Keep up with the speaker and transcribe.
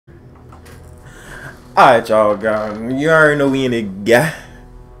Alright, y'all, guys. You already know we in the guy.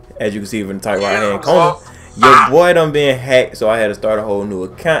 As you can see from the top right hand corner. Your boy done been hacked, so I had to start a whole new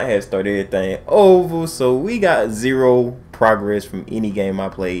account. Had to start everything over. So we got 0 progress from any game I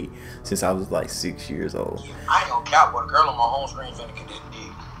played since I was like 6 years old. I ain't gonna cap, but a girl on my home screen finna get this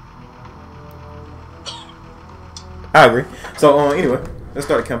dick. I agree. So anyway, let's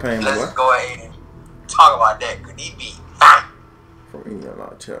start the campaign. Let's go ahead and talk about that. Could he be fine? From any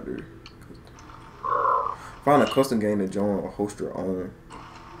other chapter. Find a custom game to join or host your own.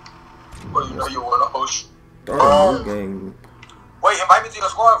 Well, you know you want to host. Start a new game. Wait, invite me to your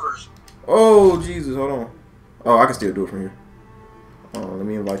squad first. Oh, Jesus, hold on. Oh, I can still do it from here. Let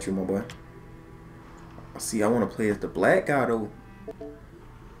me invite you, my boy. See, I want to play as the black guy, though.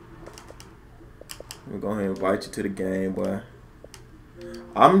 I'm going to go ahead and invite you to the game, boy.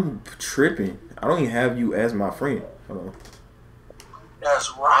 I'm tripping. I don't even have you as my friend. Hold on.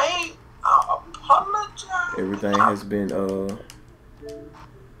 That's right. I apologize. Everything has been,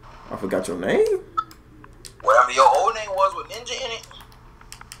 I forgot your name. Whatever your old name was with Ninja in it.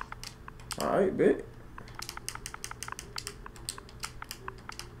 Alright, bet.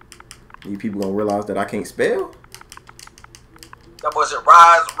 You people gonna realize that I can't spell? That was it.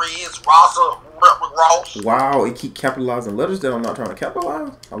 Rise, Riz, Rossa, Ross. Wow, it keep capitalizing letters that I'm not trying to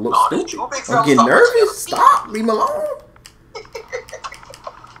capitalize. I look stupid. I'm I'm getting nervous. Stop. Leave me alone.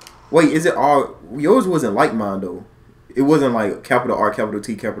 Wait, is it all? Yours wasn't like mine though. It wasn't like capital R, capital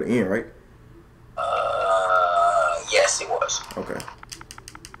T, capital N, right? Yes, it was. Okay.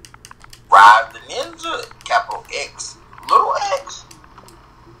 Ride the Ninja, capital X, little X.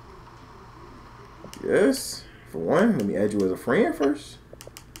 Yes. For one, let me add you as a friend first.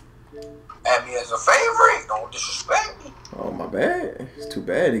 Add me as a favorite. Don't disrespect me. Oh, my bad. It's too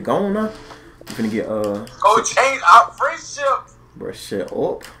bad. It gone now. I'm finna get, Go change our friendship. Bro, shut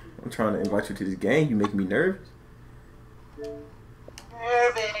up. I'm trying to invite you to this game. You make me nervous.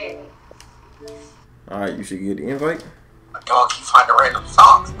 Alright, you should get the invite. Y'all keep finding random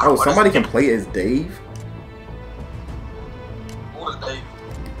songs. Oh, somebody can play as Dave. Who is Dave?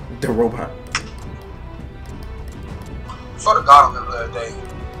 The robot. Swear to God, I'm gonna play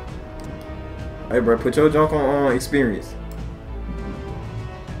Dave. Hey, bro, put your junk on experience.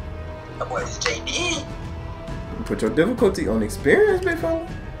 That boy is JD. Put your difficulty on experience, big fella.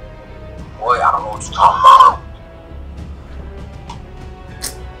 Boy, I don't know what you're talking about.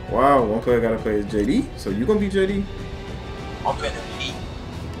 Wow, one player gotta play as JD. So you gonna be JD? I'm finna be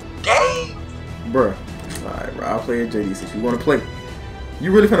Dave. Bruh. Alright, bro. I'll play as JD since you wanna play.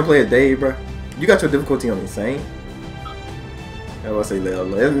 You really finna play as Dave, bro? You got your difficulty on insane. I was say,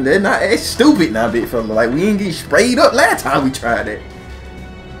 they're not as stupid now, big fella. Like, we ain't get sprayed up last time we tried that.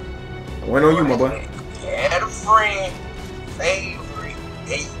 I went on you, my boy. Had a friend, favorite,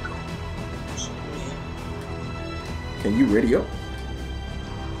 there you go. Can you ready up?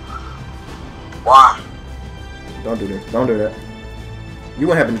 Why? Don't do that. Don't do that. You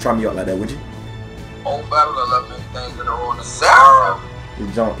wouldn't happen to try me out like that, would you? Old battle of 11 things in a row in the Sarah.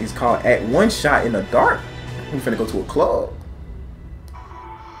 This junk is called At One Shot in the Dark. We finna go to a club.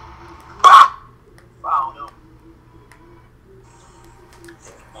 Found him.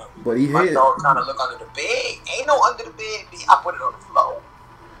 But he My hit. dog trying to look under the bed. Ain't no under the bed, B. I put it on the floor.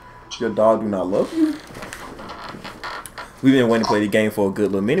 Your dog do not love you? We've been waiting to play the game for a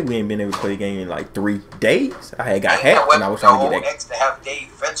good little minute. We ain't been able to play the game in like 3 days. I had got hacked and I was trying to get that. To have Dave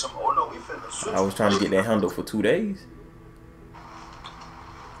fetch him. Oh no, we finna switch. I was trying to get that handle for 2 days.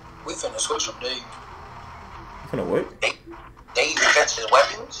 We finna switch him, Dave. You finna what? Dave fetches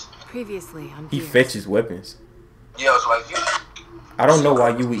weapons. Previously, He fetches weapons. Yeah, it's like you. I don't know why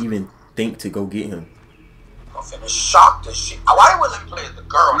you would even think to go get him. I'm finna shock this shit. Why would let me play as the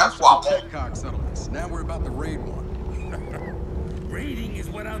girl? That's why I want. Cock settlements. Now we're about to raid one. Raiding is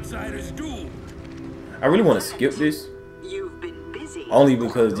what outsiders do. I really want to skip this. You've been busy. Only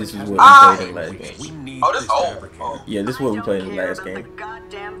because this is what we played in the last game. Oh, this old. Oh. Yeah, this is what we played in the last game.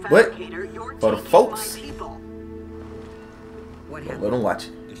 But for the folks, don't let them watch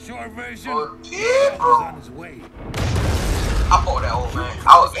it. The short version, For is people. on his way. I fought that old man.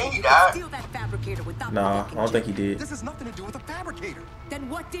 I was in, he died. Steal that fabricator without Nah, I don't think he did. This has nothing to do with a fabricator. Then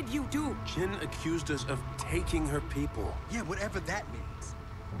what did you do? Jin accused us of taking her people. Yeah, whatever that means.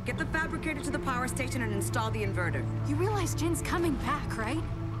 Get the fabricator to the power station and install the inverter. You realize Jin's coming back, right?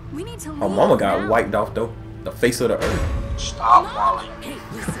 We need to leave Her mama got now. wiped off though. The face of the earth. Stop, Wally. Hey,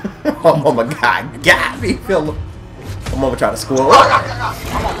 listen. Her mama got me, fella. Her mama tried to score I'm up.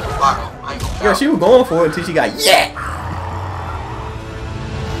 on the block. I ain't gonna Yeah, she was going for it until she got yeah.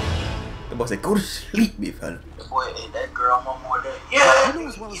 The boy said, "Go to sleep, me fella." boy ate that girl one more day. You Yeah. know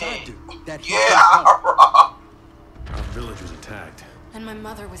as well as I do that he Yeah. Our village was attacked. And my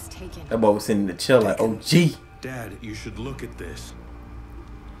mother was taken. That boy was sitting in the chair like, oh, gee. Dad, you should look at this.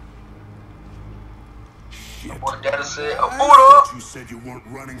 My boy daddy said, a But Buddha. you said you weren't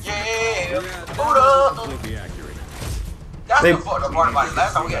running from Yeah. That Buddha. was completely accurate. That's They- the fucked up part about it.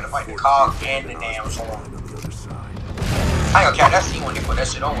 Last time we had to fight the cog and the damn swarm. on the other side. I ain't gonna count that scene when they put that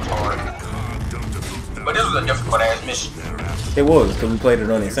shit on was hard. Dumped a few But this was a difficult ass mission. thereafter. It was, because we played it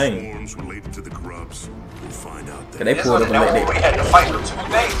on Insane. Swarms related to the grubs. We'll find out And then. they This pulled was up the and one let we had to fight them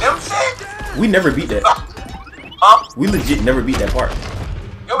 2 days. Them shit? We never beat that. Huh? We legit never beat that part.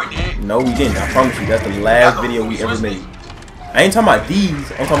 Yeah, we did. No, we didn't. I promise you. That's the last video we ever made. I ain't talking about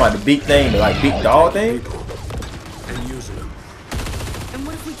these. I'm talking about the big thing, the like big dog thing. And using them. And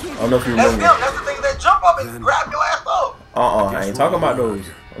what if we can't? I don't know if you That's remember. them. That's the things that jump up and grab your ass up. I ain't talking about those.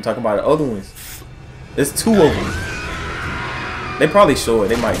 I'm talking about the other ones. There's 2 of them. They probably show it.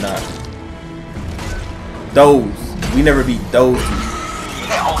 They might not. Those. We never beat those 2.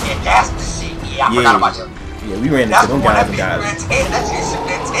 Yeah, oh yeah, that's the shit. Yeah, I forgot about you. Yeah, we ran That's into the them one guys that and bitch guys. ran tail. That shit shook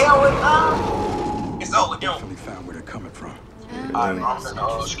that tail with It's over, yo. Definitely found where they're coming from. I'm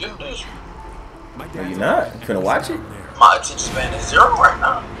finna skip this. My No, dad's you're not. You finna watch it? My attention span is 0 right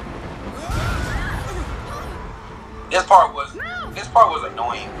now. This part was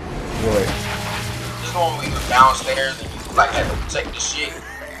annoying. What? This one we was downstairs and you like had to protect the shit.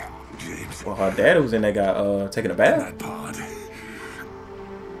 James, Well, her dad was in that guy taking a bath. that pod.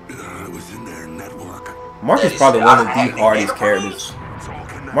 I was in their network. Mark is Yeah, probably he one said, of I the had hardest neighbors. characters. It's all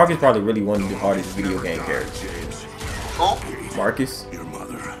connected. Mark is probably really one of the hardest video game characters. James, Who? Marcus? your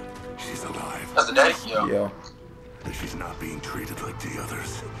mother, she's alive. That's the daddy? Yeah. Yeah. And she's not being treated like the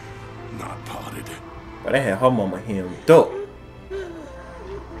others. Not potted. But they had her mama him dope.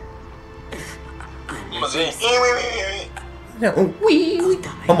 Mama said, Yeah, wee.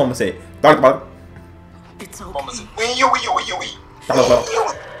 Her mama said, "Talk about It's Mama okay. said, wee you, wee you, wee you, wee. talk about."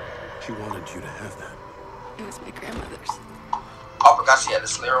 She wanted you to have that. It was my grandmother's. I forgot she had the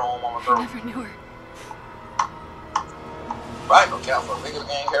Slayer on Mama I girl. never knew her. Right, no count for a video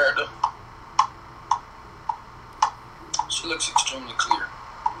game character. She looks extremely clear.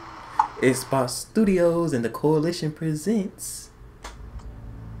 It's Boss Studios and the Coalition presents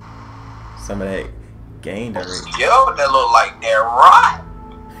some of that game direction. Yo, that look like that right.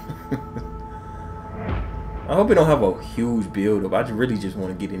 I hope it don't have a huge build up. I really just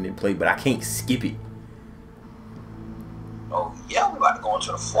want to get in and play, but I can't skip it. Oh yeah, we about to go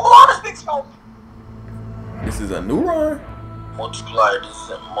into the 400 big smoke. This is a new run. Multiplier, this is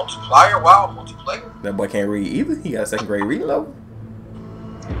a multiplier. Wow, multiplayer. That boy can't read either. He got a 2nd grade reading level.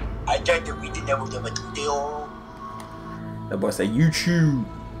 I thought that we did that with the deal. That boy say YouTube.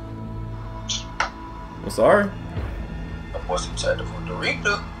 I'm sorry. Of course, he said for the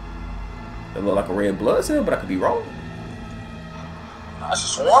reader. It look like a red blood cell, but I could be wrong. That's a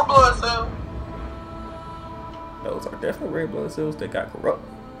swarm blood cell. Those are definitely red blood cells that got corrupt.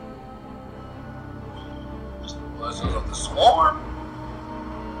 Blood cells of the swarm.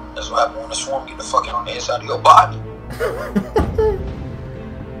 That's what happened when the swarm get the fucking on the inside of your body.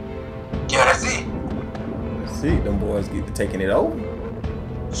 Yeah, that's it. See, them boys get to taking it over.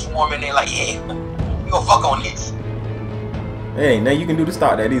 Swarm in there like, yeah, we gonna fuck on this. Hey, ain't nothing you can do to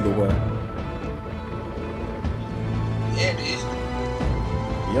stop that either, boy. Yeah, it is.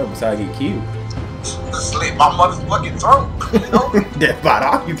 Yeah, besides get killed. Slit my motherfucking throat. You know? That's about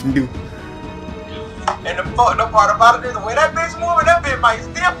all you can do. And the fucked up part about it is the way that bitch moving, that bitch might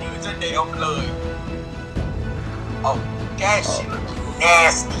still use her damn blood. Oh, that shit look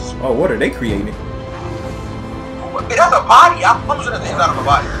nasty. Oh, what are they creating? But that's a body. I'm sure that's the inside of a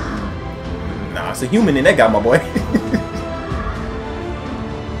body. Nah, it's a human in that guy, my boy.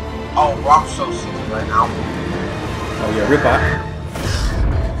 Oh, bro, I'm so sick right now. Oh yeah, rip out.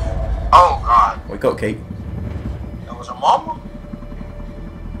 Oh, God. Wake up, Kate. That was her mama?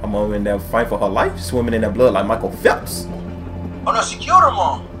 Her mom in there fight for her life, swimming in that blood like Michael Phelps. Oh, no, she killed her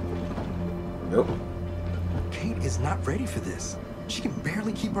mom. Yep. Kate is not ready for this. She can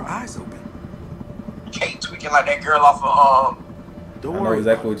barely keep her eyes open. Kate tweaking like that girl off of, Don't I know worry.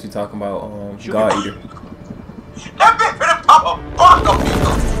 exactly what you're talking about. She'll God get- Eater. that bitch finna pop a buck of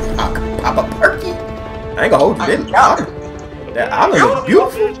people. Papa Perky. I ain't gonna hold you. I That, got it. that island is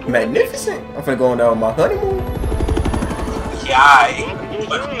beautiful, magnificent. I'm finna go on down on my honeymoon. Yeah,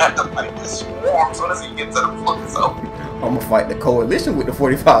 but we have to fight this swarm so as he gets to the fucking zone. I'm gonna fight the coalition with the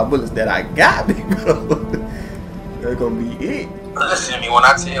 45 bullets that I got, big bro. That's gonna be it. Listen to me when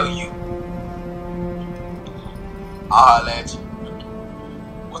I tell you. I'll holler at you.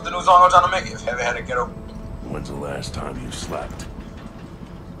 What's the new song I'm trying to make? If Heavy had a ghetto. When's the last time you slept?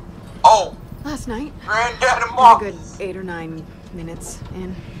 Oh, Last night, Granddaddy got a Marcus. good 8 or 9 minutes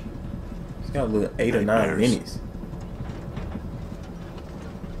in. It's got a little 8 or 9 Nightmares. minutes.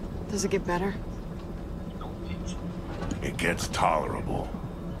 Does it get better? It gets tolerable.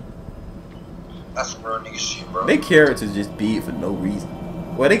 That's some real nigga shit, bro. Their characters just big for no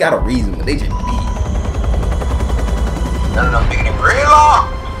reason. Well, they got a reason, but they just big. No, bigger than Greylock.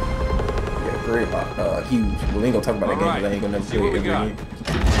 Yeah, great. Huge. Well, we ain't gonna talk about that game because I ain't gonna never See play what it we every got.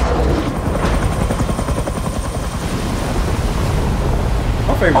 game.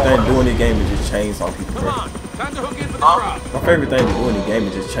 My favorite thing to do in this game is just chainsaw people, Come bro. on, time to hook in for the crowd. My favorite thing to do in this game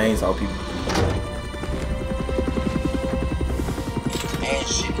is just chainsaw people. And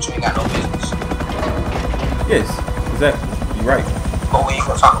shit, but you ain't got no business. Yes, exactly. You're right. But we ain't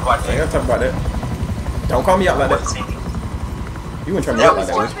gonna talk about I ain't that. gotta talk about that. Don't call me out like that. You wouldn't try me out like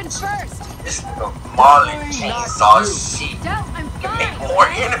that, would you? first. This nigga Marlon chainsaw shit. Dell, I'm Can make more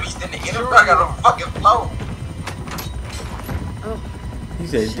enemies than the enemy I got on the fucking floor. He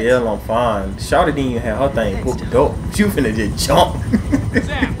said, Dale, I'm fine. Shawty didn't even have her thing hooked up. She was finna just jump.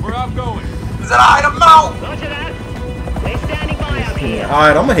 Sam, we're off going. Is that item out? Roger that. We're standing by out here.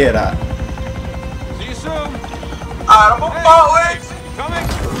 Alright, I'ma head out. See you soon. Item of forward. Coming.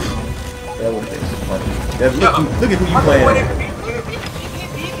 That was funny. Look at who you playing.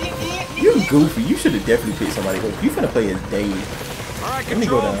 You goofy. You should have definitely picked somebody else. You finna play as Dave. All right, Let me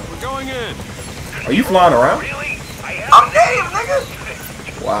go control. down. We're going in. Are you flying around? I'm Dave, nigga.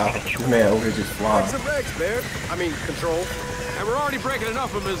 Wow. This man over here just flying. And we're already breaking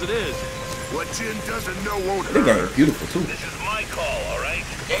enough of them as it is. What Jin doesn't know won't This game hurt. is beautiful too. This is my call, alright?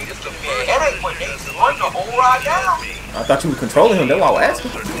 Dave just took me a headache when they run the whole ride down. I thought you were controlling him. That's why I was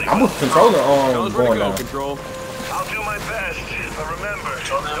asking. I was controlling Tell us where going to go, down. control. I'll do my best, but remember,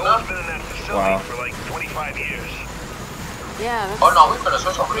 them no one's been in that facility Wow. for like 25 years. Yeah, that's Oh no, we finna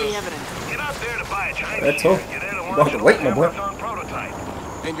switch over pretty this. evident. You're not there to buy a Chinese. That's tough. You're there to You watch have to an wait, my boy. Amazon prototype.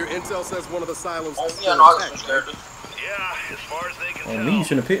 And your intel says one of the silos Oh, yeah, no, I got switch characters. Yeah, as far as they can On tell. me, you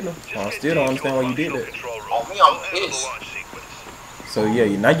shouldn't have picked him. I still don't understand why you did that. On me, I'm pissed. So yeah,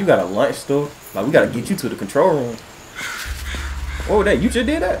 now you got a lunch store. Like we gotta get you to the control room. What was that? You just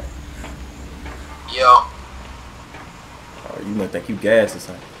did that? Yeah. Oh, you might think you gassed or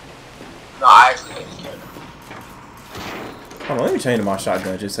something. No, I actually hate this character. Hold on, let me change my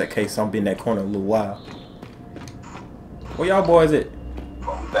shotgun just in case I'm in that corner a little while. Where y'all boys at?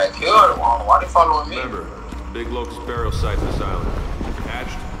 But we back here. I don't know why they following me. Remember, big locust burial site in this island.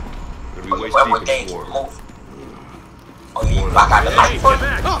 Hatched. Gonna be waist Where deep would in they swarm. move? Oh, you I got the light for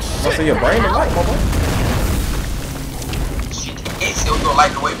you? I see your brain and light, my boy. Shit, it still don't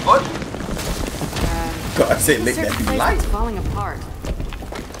like the way it put. God said lick that Certain be place light. is falling apart.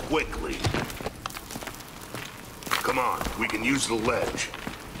 Quickly. Come on, we can use the ledge.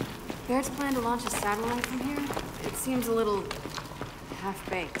 Baird's plan to launch a satellite from here? It seems a little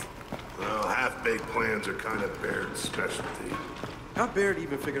half-baked. Well, half-baked plans are kind of Baird's specialty. How Baird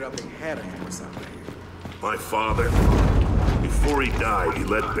even figured out they had a homicide right here? My father, before he died, he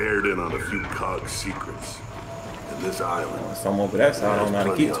let Baird in on a few COG secrets. And this island. Some over that side, I don't know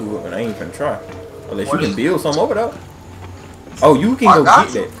how to get to it, but I ain't gonna try. Unless you can build something over there. Oh, you can go got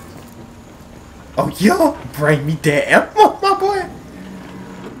get you. that. Oh, yo, bring me that ammo, my boy.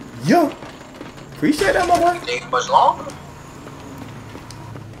 Yo, appreciate that, my boy. Take much longer.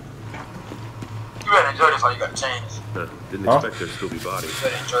 You better enjoy this while you got a chance. Didn't Huh? expect there to still be bodies. You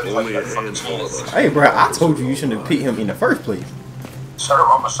better enjoy this while Only you a got a fucking handful of chance. us. Hey, bro, I told you shouldn't have picked him in the first place. Shut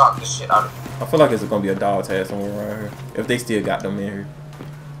up, I'ma shock this shit out of you. I feel like there's gonna be a dog tag somewhere around here. If they still got them in here.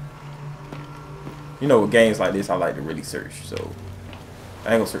 You know, with games like this, I like to really search, so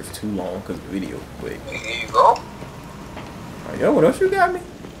I ain't gonna search too long because of the video. But Here you go. yo, what else you got me?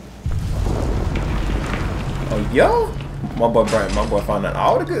 Oh, yo, my boy Brian, my boy found out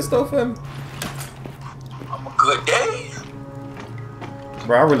all the good stuff for me. I'm a good day.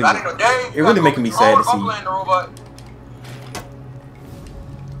 Bro, I really, That ain't no day. it really making me sad to Go see. playing the robot.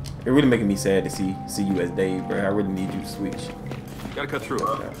 It really making me sad to see you as Dave, bro. I really need you to switch. Gotta cut through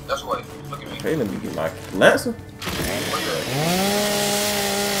it. That's why. Look at me. Okay, let me get my Lancer.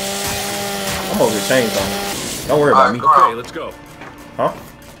 I'm over the chains on. Don't worry about me. Alright, Okay, let's go. Huh?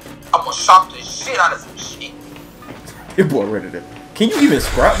 I'm gonna shock the shit out of some shit. Your boy ready to. Can you even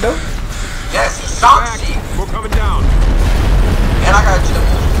scrap though? Yes, it's shock Back. shit. We're coming down. And I got chill.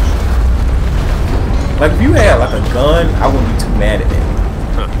 Like if you had like a gun, I wouldn't be too mad at that.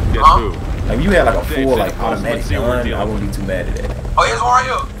 Huh, guess Huh? who? Like if you had like a full like Let's automatic see what we're gun, dealing I wouldn't be too mad at that. Oh, here's one right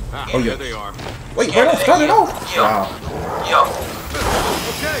here. Ah, Oh, yeah. there they are. Wait, hold on, start it off. Yo. Wow. Yo.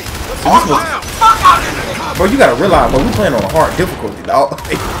 Okay, let's So go now. bro, you gotta realize, bro, we playing on a hard difficulty, dog.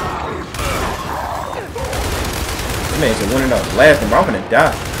 This man just winning up last, and bro, I'm gonna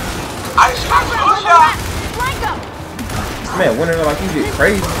die. I shot you. This man winning up like he get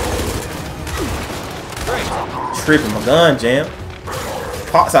crazy. Tripping, my gun jam.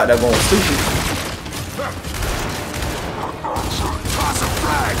 Pops out there going stupid. Toss a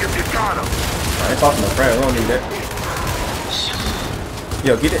flag if you got him. I ain't tossing no frag, we don't need that.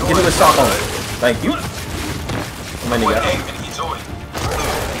 Yo, get a little shot on it. Thank you. How many got?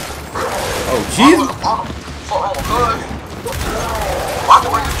 Oh, Jesus.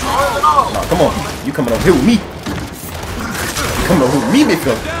 Nah, come on. You coming over here with me. You coming over here with me, big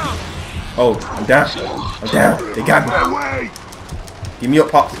fella. Oh, I'm down. I'm down. They got me. Give me up,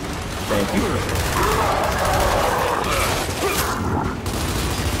 Pops. Thank you.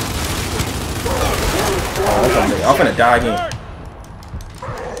 Oh, I'm gonna die again.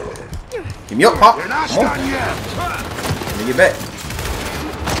 Give me up, Pop. Come on. Let me get back.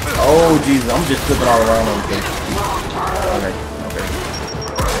 Oh, Jesus. I'm just flipping all around on the thing. Okay.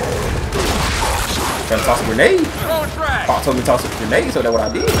 Gotta toss a grenade. Pop told me to toss a grenade, so that's what I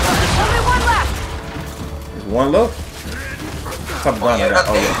did. Only one left. There's one left. What type of gun I got?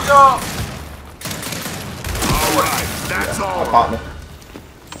 Oh, yeah. My partner.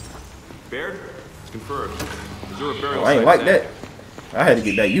 Baird, it's confirmed. Is there a burial Oh, I ain't site like that. I had to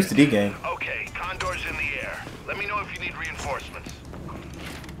get back used to this game. Okay, Condor's in the air. Let me know if you need reinforcements.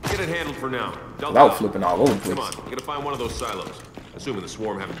 Get it handled for now. Delta Without out. flipping all over the Come place. on, we gotta find one of those silos. Assuming the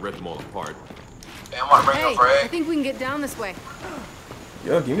swarm haven't ripped them all apart. Hey, I want to bring Hey, up for I egg. think we can get down this way.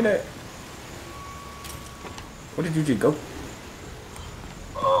 Yo, give me that. Where did you just go?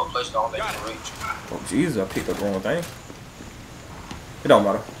 Place don't let you reach. Oh, Jesus, I picked up the wrong thing. It don't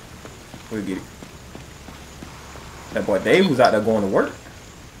matter. We'll get it. That boy Dave was out there going to work.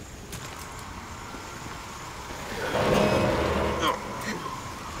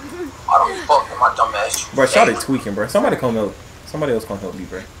 I don't fuck with my dumb ass. Bro, shot it tweaking, bro. Somebody come help. Somebody else come help me,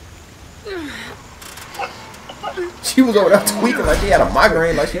 bro. She was over there tweaking like she had a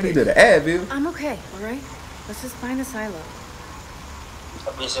migraine, like she needed an Advil. I'm okay, alright? Let's just find a silo.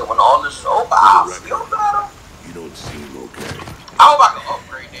 That bitch said when all this over, I feel better. You don't seem okay. I'm about to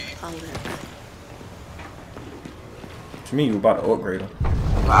upgrade Dave. I'll live. What you mean you about to upgrade him?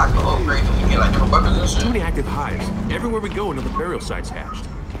 I can upgrade them to get like different weapons and Too shit. many active hives. Everywhere we go, another burial site's hatched.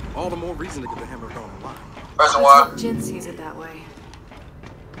 All the more reason to get the hammer thrown alive. Person Let's why? hope Jin sees it that way.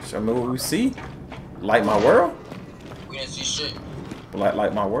 Show me what we see. Light my world. We didn't see shit.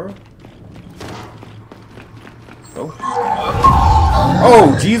 Light my world. Go.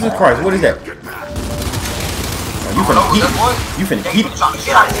 Oh, Jesus Christ. What is that? Oh, you finna get it. You finna get it.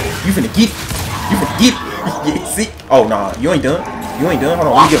 You finna get it. You finna get it. Yeah, see? Oh, nah. You ain't done. You ain't done. Hold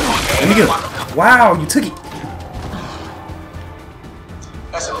on. Let me get him. Let me get him. Wow, you took it.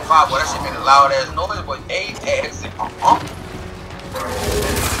 That's a 5, boy. That shit made a loud ass noise, boy. Dave ass.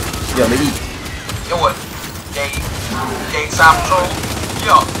 Yo, let me eat. Yo, what? Dave Side Patrol.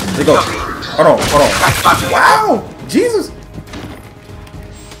 Yo. Let go. Hold on. Wow. Jesus.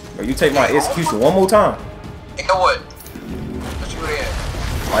 Bro, you take my execution one more time. Hey, yo, what? What you there?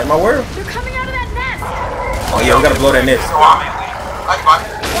 Light my world. They're coming out of that nest! Oh, yeah, we gotta blow that nest.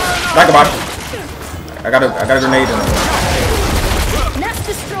 Like about it. I got a grenade in it. Nest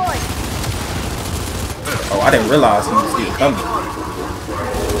destroyed! Oh, I didn't realize he was still coming.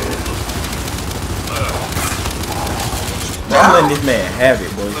 I'm letting this man have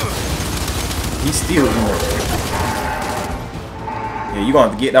it, boy. He's still in there. Yeah, you gonna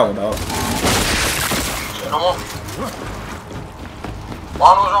have to get that one, dog. No more.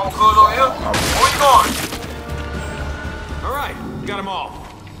 Bono's on cruise over here. Where you going? Alright, got them all.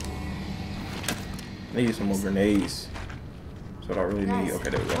 Need some more grenades. That's what I really need. Guys, Okay,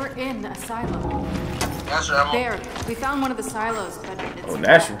 there we go. we're in a silo. That's right, I'm There, we found one of the silos, but it's... Oh,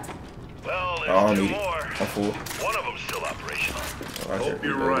 natural. Well, Oh, I don't there's need two it. more. I'm full. One of them's still operational. Oh, Hope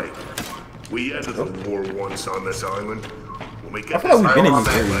you're right. We ended the war once on this island. When we I get feel like we've been in this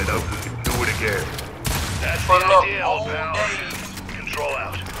this area. light up, we can do it again. That's Pull the up idea, all pal. day. Control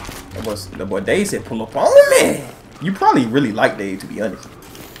out. That boy Dave said pull up on me. You probably really like Dave, to be honest.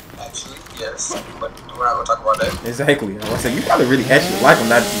 Actually, yes. But we're not gonna talk about that. Exactly. I was saying you probably really actually like him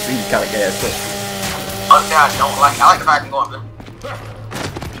now that you see he's kind of gassed up. Honestly, I don't like it. I like the fact I'm going there.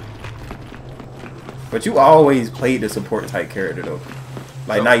 But you always played the support type character though.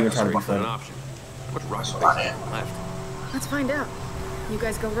 Like not even trying to be An funny. option. What's rock So space I am. left? Let's find out. You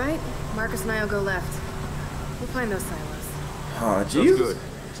guys go right, Marcus and I'll go left. We'll find those silos. Oh Sounds Jesus. good.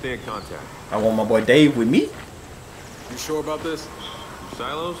 Stay in contact. I want my boy Dave with me. You sure about this?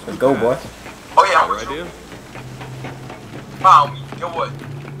 Silos? Let's go, boy. Oh yeah, I'm Your with you. idea? Follow me. Get what?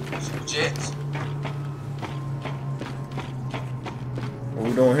 Some jets. What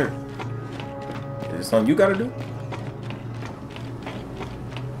we doing here? Is it something you gotta do?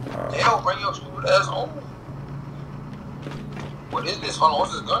 Hell, bring your stupid ass home. What is this? Hold on,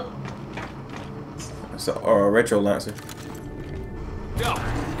 what's this gun? It's a retro lancer. Del,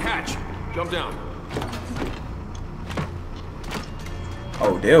 hatch. Jump down.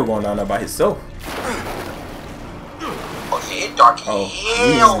 Oh, Dale going down there by himself. Oh, yeah, dark Oh,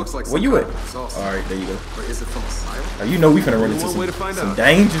 hell. Looks like where you at? some kind of sauce. All right, there you go. But is it from Asylum? Now, you know we finna run Only into one way to find some out.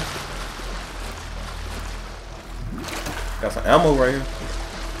 danger. Got some ammo right here.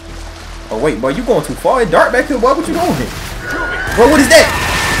 Oh wait, boy, you going too far. It's dark back here. Boy, what you doing here? Bro, what is that?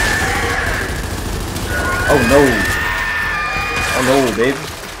 Oh no. Oh no, baby.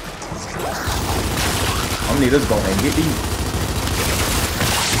 I'm gonna need us to go ahead and get these.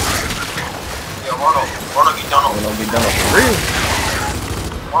 Yeah, Ronald, get done We're on. gonna get done up for real.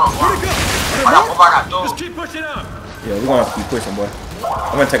 Ronald. I got dogs. Keep pushing up. Yeah, we're gonna have to keep pushing, boy.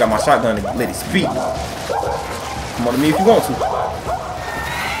 I'm gonna take out my shotgun and let it speak. Come on to me if you want to.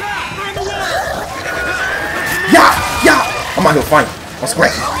 Yeah! Yeah! I'm out here fighting. I'm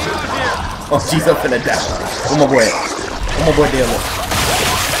scratching. Oh, she's up in the down. Where my boy at? Where my boy there look?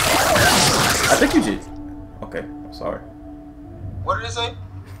 I think you did. Okay, I'm sorry. What did it say?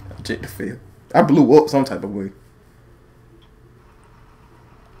 I checked the field. I blew up some type of way.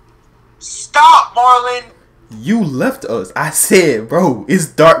 Stop, Marlon. You left us. I said, bro, it's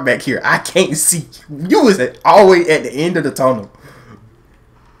dark back here. I can't see. You was all the way at the end of the tunnel.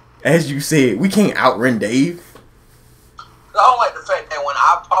 As you said, we can't outrun Dave. I don't like the fact that when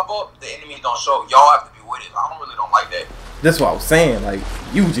I pop up, the enemies don't show. Y'all have to be with it. I don't like that. That's what I was saying. Like,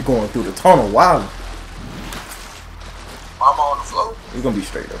 you was just going through the tunnel wild. I'm on the floor. We're gonna be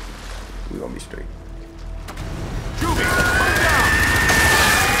straight up. We're gonna be straight.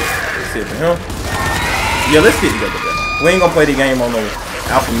 Let's see it for him. Yeah, let's get together, bro. We ain't gonna play the game on no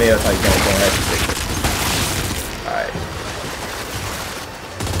alpha male type game. Alright.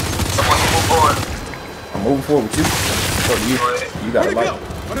 Someone move forward. I'm moving forward with you. So you got a light.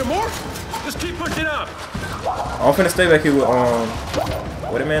 Are there more? Just keep pushing up. I'm finna stay back here with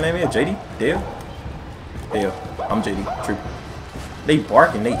what that man name is? JD? Dale? Dale. I'm JD. True. They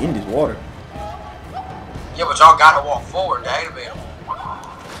barking, they in this water. Yeah, but y'all gotta walk forward to activate them.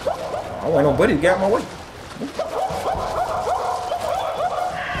 I don't want nobody to get out my way.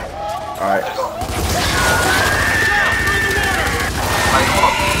 Alright.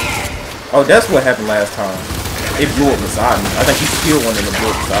 Oh, that's what happened last time. It blew up beside me. I think he killed one in the blew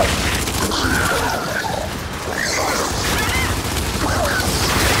up beside me.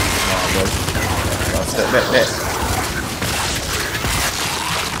 Nah, bro. Nah, step back.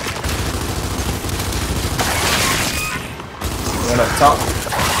 One up top.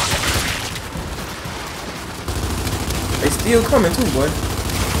 They still coming too, boy.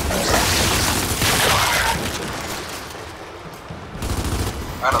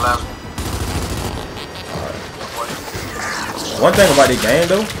 Got the last one. One thing about the game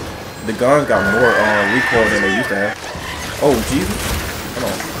though, the guns got more recoil than they used to have. Oh Jesus!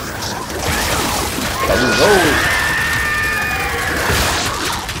 Hold on.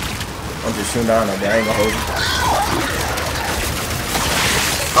 I'm just shooting down. I ain't gonna hold you.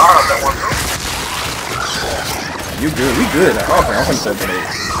 You good? We good. Okay, I'm gonna throw a grenade.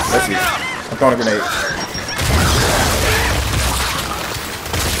 Let's see. I'm throwing a grenade.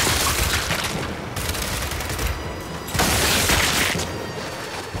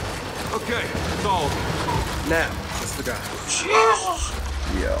 Okay, it's all. Now, that's the guy. Jesus.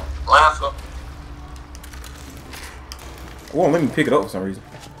 Yeah. Lancer. It won't let me pick it up for some reason.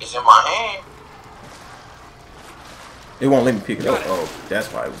 It's in my hand. It won't let me pick it up. Oh, that's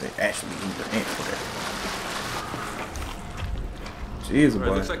why it was actually in the hand. Okay. Jeez, Right,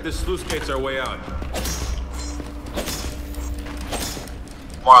 boy. looks like this sluice gate's our way out.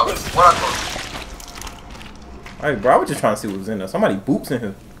 Marlon, what I told you? Alright, bro, I was just trying to see what was in there. Somebody boots in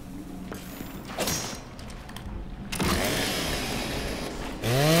here.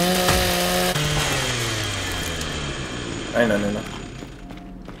 Ain't nothing.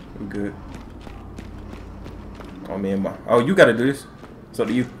 We good. Oh, me and my. Oh, you gotta do this. It's up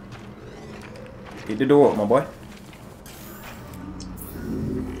to you. Get the door up, my boy.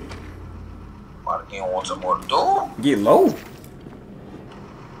 Marlon, you don't want some more to do? Get low.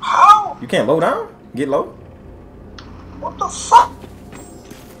 How? You can't low down? Get low. What the fuck?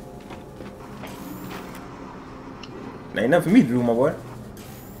 Ain't nothing for me to do, my boy.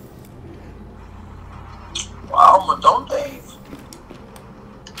 Wow, I'm a dumb Dave.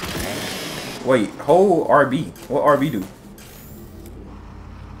 Wait, hold RB. What RB do?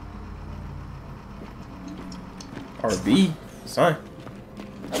 RB? Son.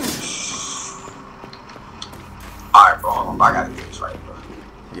 Alright, bro. I gotta get this right, bro.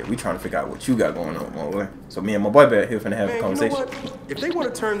 Yeah, we trying to figure out what you got going on, my boy. So me and my boy back here finna have a Man, conversation. you know what? If they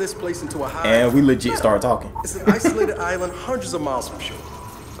want to turn this place into a hive, And we legit start talking. it's an isolated island hundreds of miles from shore.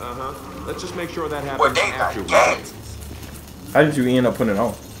 Let's just make sure that Boy, happens they after got we gangs. How did you end up putting it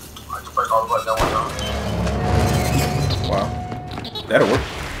on? I can press all the buttons at one time. Wow. That'll work.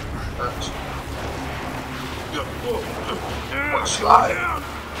 What slide?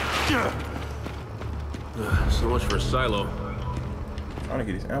 So much for a silo. Trying to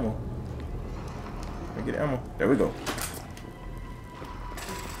get his ammo. Let me get ammo. There we go.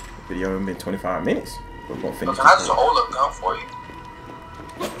 Video ain't been 25 minutes. We're gonna finish Can I just this. hold up gun for you?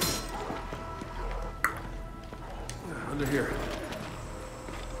 Under here.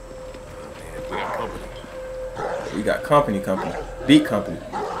 Man, we got company. We got company. Big company.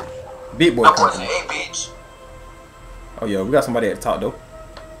 Big boy That boy's company. an 8 beach. Oh yeah, we got somebody at the top though.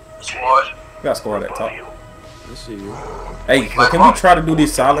 Squad. We got a squad at the top. Let's see you. Hey, can we try to do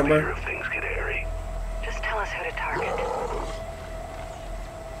this silent, bro? Just tell us who to target.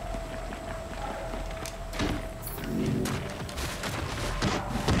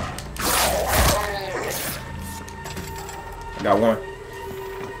 I got one.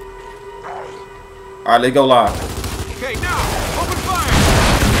 Alright, let's go live. Okay, now, open fire!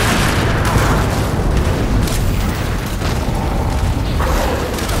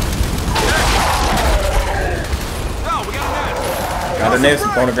 No, we got a net. Got a nest,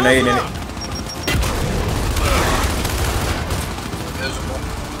 throwing a grenade in it. Visible.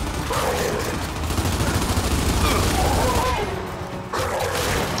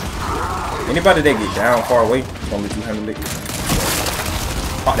 Anybody that get down far away, gonna let you handle it.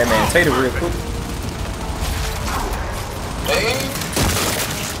 Pop that man Tater real quick. Hey.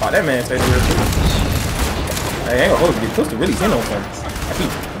 Pop that man Tater real quick. Hey, I ain't gonna hold you. Supposed to really hit on something. I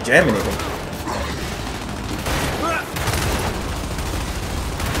keep jamming it.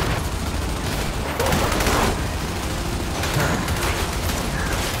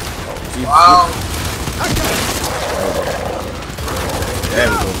 Wow. There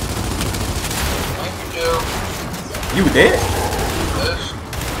we go. Thank you, Jill. You dead? This.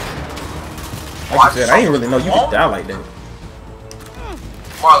 Like you said, I ain't really know you could die like that.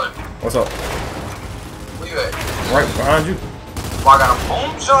 Marlon, What's up? where you at? Right behind you. Oh, I got a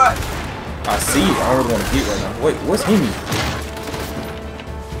boom shot. I see it. I don't really want to get right now. Wait, what's him?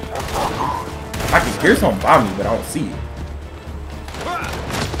 I can hear something by me, but I don't see it.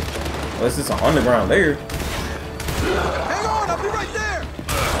 Unless it's an underground layer. Hang on, I'll be right there.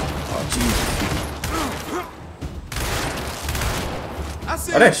 Oh, Jesus. I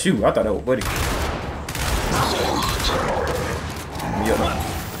see. Oh, that's you. I thought that was Buddy.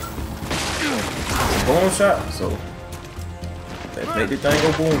 Boom shot, so let's make this thing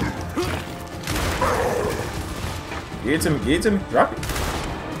go boom. Get it to me, drop it.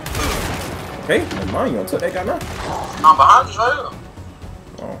 Okay, never mind, you gonna took that guy now. I'm behind you right here.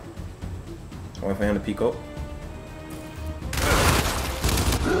 Oh. Wait for him to peek up.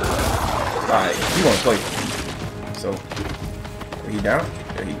 Alright, he wanna play. So, he down?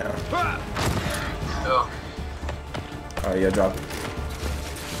 Yeah, he down. Yeah. Alright, yeah, drop it.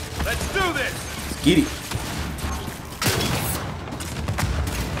 Let's do this! Let's get it.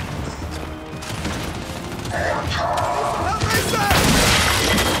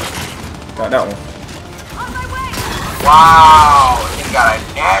 Got that one. Wow. He got a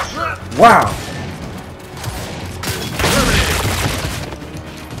nasher. Wow!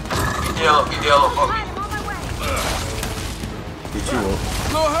 He deal up for me. Get you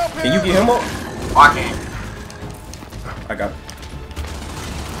up. Can you get him up? Oh, I can't. I got it.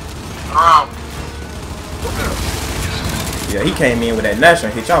 Yeah, he came in with that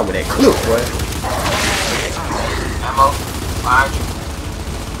national and hit y'all with that clip, boy. Ammo. Behind you.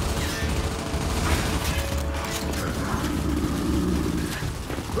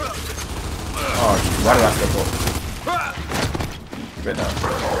 Oh, why did I step up? Right down.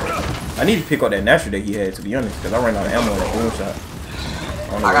 I need to pick up that national that he had, to be honest, because I ran out of ammo in that boom shot.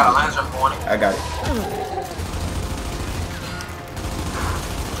 I got a laser pointing. I got it.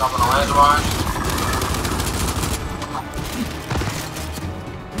 Jumping a laser behind you.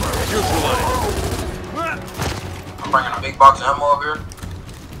 I'm bringing a big box of ammo up here.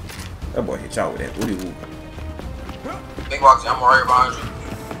 That boy hit y'all with that booty whoop. Big box of ammo right here behind you.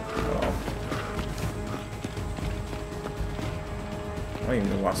 I don't even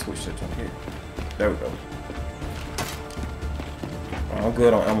know why I switched it on here. There we go. I'm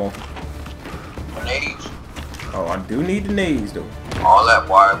good on ammo. Grenades. Oh, I do need the nades though. All that,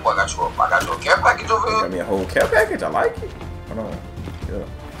 boy. I got you a care package over Got here. me a whole care package. I like it. Hold on. Yeah.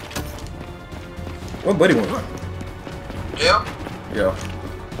 What buddy want? Yeah. Yeah.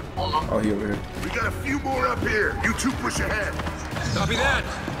 Oh, Oh, he over here. We got a few more up here. You two push ahead. Copy that.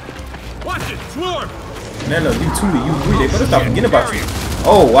 Watch it, swarm. Man, look, you 2 to you 3. They better stop forgetting about you.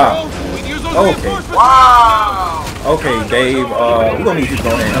 Oh, wow. We can use those Okay. reinforcements. wow. Okay, Dave. We're gonna need you to go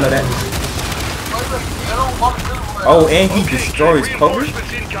ahead and handle that. Oh, and he destroys cover?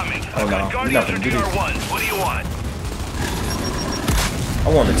 Oh, no. You're not gonna do this. What do you want? I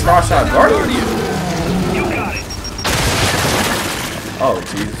want the try shot guardian. You got it. Oh,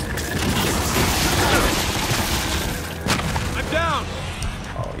 jeez. I'm down.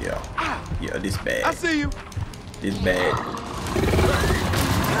 Oh, yeah. Yeah, this bad. I see you. This bad.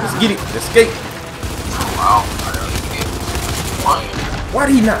 Let's get it. Escape. Wow. Why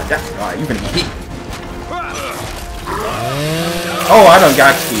did he not die? Alright, you finna get hit. Oh, I done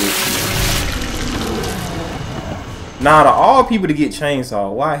got killed. Nah, to all people to get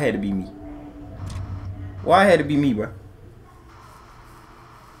chainsaw, why it had to be me? Why it had to be me, bro?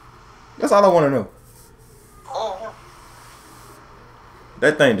 That's all I want to know. Oh.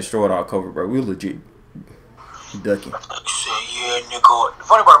 That thing destroyed our cover, bro. We legit ducking. Shit, yeah, nigga. The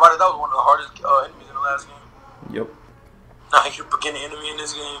funny part about it, that was one of the hardest enemies in the last game. Yep. Now you're beginning enemy in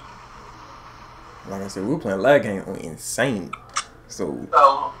this game. Like I said, we were playing lag game on insane. So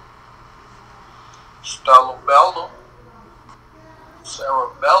Stella Bella. Sarah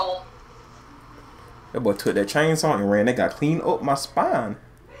Bella. that boy took that chainsaw and ran. That got clean up my spine.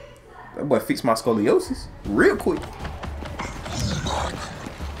 That boy fixed my scoliosis real quick.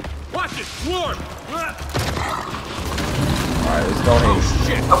 Watch it, swarm. Alright, let's go ahead.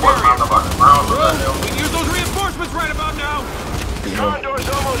 Shit. That boy found about the ground. We can use those reinforcements right about now. Condor's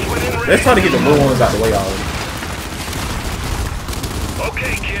almost within range. Let's try to get the little ones out the way already.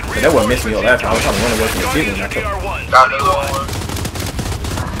 Okay, kid. But that wasn't messing me up last time. I was trying to run away from the kid and I took. Got the little one.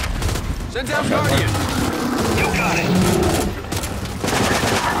 Send down Guardian. You got it.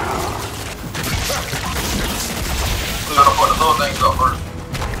 We're gonna put the little things up first.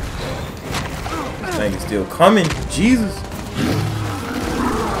 This thing is still coming. Jesus.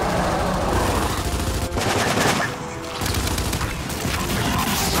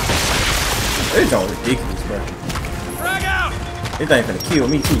 This joint ridiculous, bro. Frag out. This thing finna kill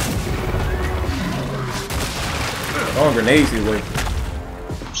me too. Throwing grenades his way.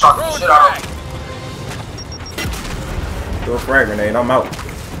 Shot the shit out of him. Throw a frag grenade. I'm out.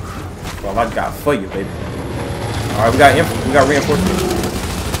 Well, I got for you, baby. All right, we got reinforcements.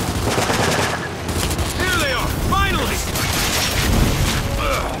 Here they are. Finally.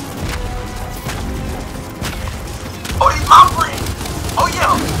 Oh, he's my friend. Oh,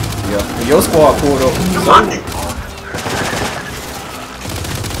 yeah. Yeah, when your squad pulled up. You So, my nigga.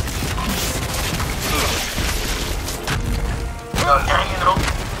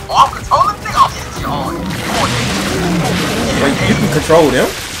 Oh, I'm controlling the thing. Oh, wait, you can control them?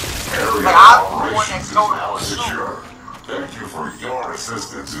 like, I'm the one that stole the Thank you for your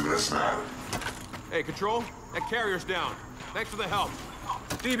assistance in this matter. Hey, Control. That carrier's down. Thanks for the help.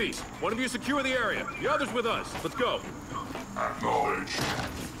 DBs, one of you secure the area. The others with us. Let's go. Acknowledge.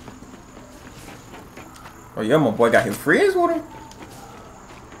 Oh yeah, my boy got his friends with him.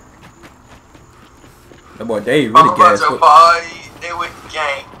 That boy Dave really I'm about gassed to up. party. They with the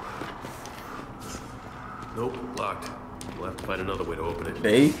gang. Nope, locked. We'll have to find another way to open it.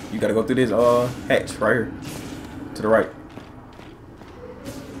 Dave, you gotta go through this hatch right here. To the right.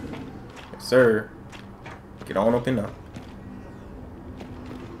 Yes, sir. Get on up in there.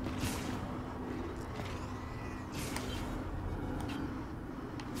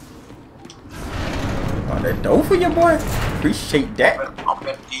 Oh, that dough for you, boy. Appreciate that. I'm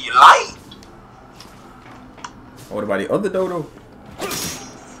in the light. What about the other dough, though?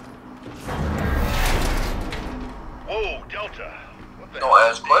 Whoa, Delta. What the Don't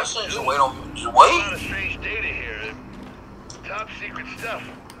ask questions. Just wait on. Just A lot wait. of strange data here. Top secret stuff.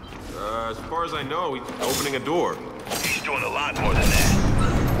 As far as I know, he's opening a door. He's doing a lot more than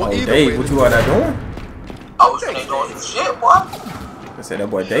that. Oh, Dave, what you out there doing? I was finna doing some shit, boy. I said that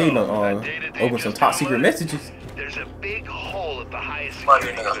boy Dave opened some top secret messages. There's a big hole at the highest Like,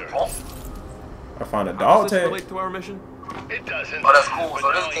 security niggas, clearance. oh, I found a How dog does this tag. relate to our mission? It doesn't. that's cool.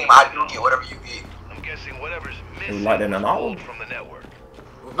 So this game, I do get whatever you get. I'm guessing whatever's It missing was like that in an was hour. pulled from the network.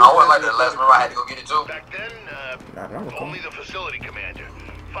 I wasn't like that last. Remember, I had to go get it too. Back then, Nah, that was cool. only the facility commander.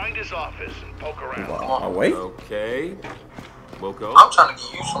 Find his office and poke around. Oh, wait. Okay. We'll go. I'm trying to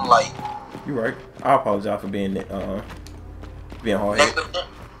give you some like You right. I apologize for being hard. negative.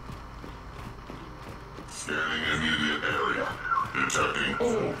 protecting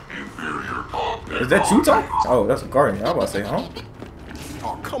all inferior pub. Is that you talking? Oh, that's a guardian. I was about to say, huh?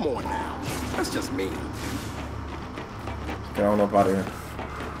 Oh, come on now. That's just me. Get on up out of here.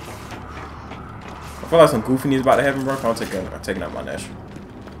 I feel like some goofiness about to happen, bro. I'm taking out my Nashor.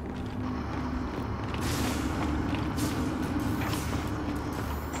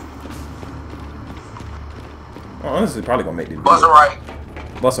 Oh, honestly, probably gonna make this. Buzz right.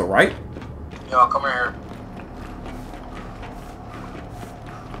 Bust a right? Yo, come here.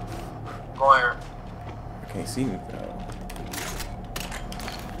 Go here. I can't see anything.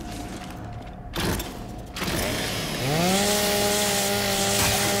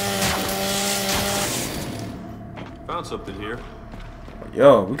 Found something here.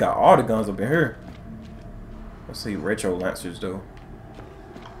 Yo, we got all the guns up in here. Let's see retro lancers though.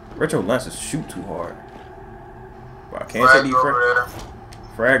 Retro lancers shoot too hard. But I can't take these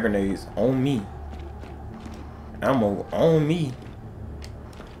frag grenades on me. Ammo on me.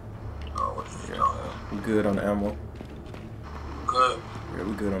 Oh, what you Yeah, we good on the ammo. Good. Yeah,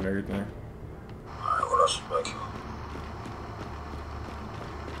 we good on everything. Alright, what else is back here?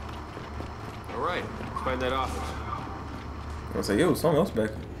 Alright, let's find that office. I was say, yo, something else back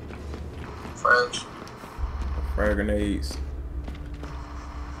here. Frags. Frag grenades.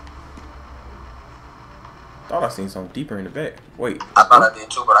 Thought I seen something deeper in the back. Wait. I thought I did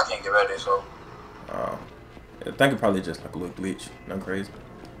too, but I can't get ready, so. I think it probably just like a little glitch. Nothing crazy.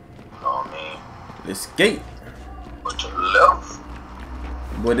 Oh, man. Escape. What's to the left?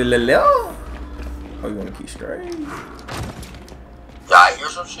 What the left? Oh, you wanna keep straight? Yeah, I hear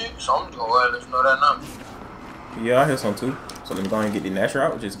some shit, so I'm just gonna go ahead and let you know that number. Yeah, I hear some too. So let me go ahead and get the Nashor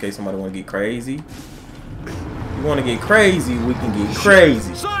out, just in case somebody wanna get crazy. You wanna get crazy, we can get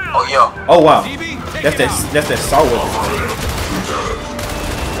crazy. Oh, yeah. Oh wow. That's that saw weapon.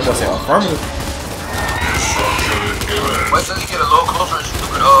 What's that? Affirmative? Wait till you get a little closer and shoot the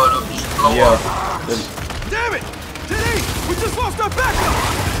blow Yeah. up. Damn it! Diddy! We just lost our backup!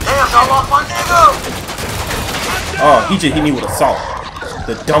 Damn, y'all lost my nigga! Oh, he just hit me with a saw.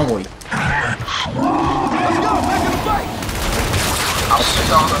 The dumb way. Let's go! Back in the fight! I'll sit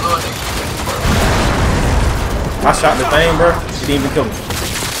down on the little nigga. I shot the thing, bro. It didn't even kill me.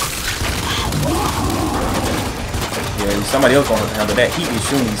 Yeah, somebody else gonna handle that. He is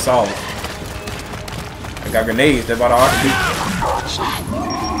shooting these saws. I got grenades. That's about all I can do.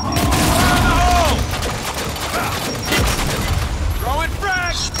 Throwing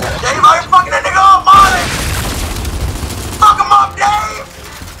frags! Dave, are you fucking that nigga up, Marlon? Fuck him up, Dave!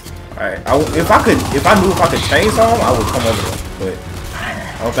 Alright, if I knew if I could chainsaw him, I would come over there. But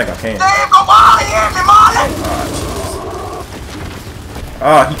I don't think I can. Dave, go Marlon, you hear me, Marlon?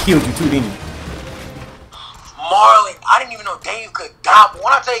 Ah, he killed you too, didn't he? Marlon, I didn't even know Dave could die, but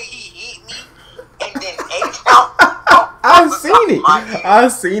when I tell you he hit me and then ate out. I seen it. I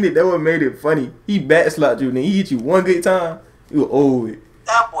seen it. That what made it funny. He backslapped you and then he hit you one good time. You were over it.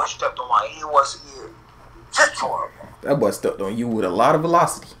 That boy stepped on my head once a year. Just horrible. That boy stepped on you with a lot of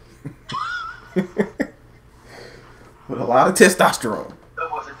velocity. With a lot of testosterone. That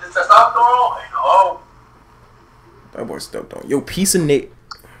boy said, this testosterone? Ain't no. That boy stepped on. Yo, piece of neck.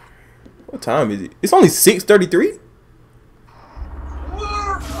 What time is it? It's only 6:33.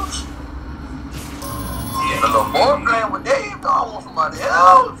 Yeah, the little boy playing with Dave. I want somebody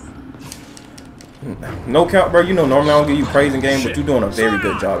else. No count, bro. You know normally I don't give you praise in game, but you're doing a very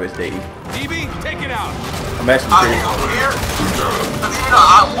good job as Dave. DB, take it out. I'm actually I curious. over here. Because even though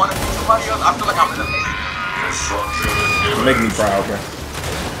I want to do somebody else, I feel like I'm in the making. You're making me proud, bro.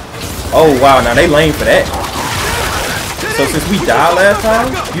 Oh wow, now they lame for that. So since we died last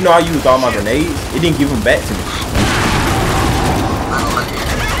time, you know I used all my grenades. It didn't give them back to me.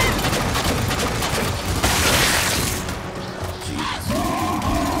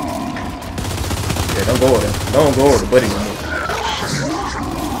 Yeah, don't go over there. Don't go over the buddy no more.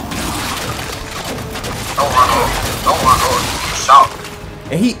 Don't run over. Shout.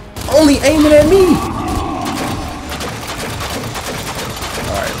 And he only aiming at me.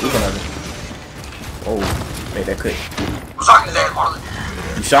 Alright, we're gonna. Oh, made that quick. I'm shocking his ass, Marlon.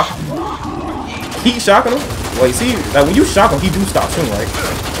 You shock him? Keep shocking him? Wait, see, like when you shock him, he do stop shooting, right?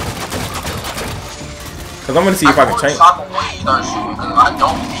 Cause I'm gonna see if I can change. Shock him when he starts shooting, because I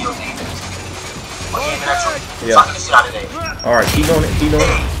don't feel anything. I'm aiming at you. Yeah. Shocking the shit out of Dave. Alright, keep doing it, keep doing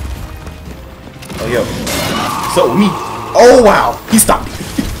it. Oh, yo. So, me. Oh, wow. He stopped it.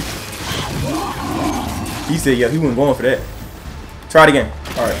 He said, yeah, he wasn't going for that. Try it again.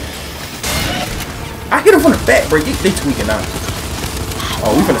 Alright. I hit him from the back, bro. They tweaking now.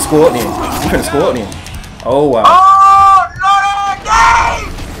 Oh, we finna score up then. We finna score up then. Oh, wow. Oh, no,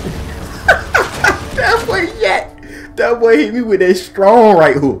 Dave! That That boy hit me with that strong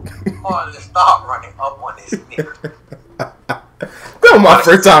right hook. Oh, stop running up on this nigga. That was my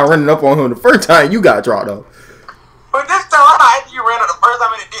first time running up on him. The first time you got dropped off. But this time, after you ran up the first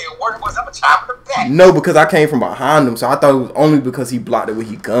time and it didn't work, was I'm a chop in the back. No, because I came from behind him, so I thought it was only because he blocked it with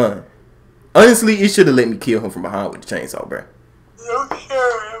his gun. Honestly, it should have let me kill him from behind with the chainsaw, bro. You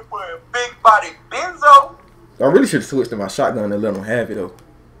sure boy, big body Benzo? I really should have switched to my shotgun and let him have it, though.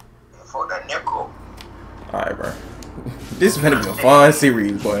 For the nickel. Alright, bro. This is gonna be a fun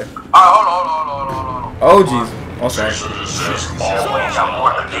series, boy. Alright, hold on. Oh, jeez. I'm sorry.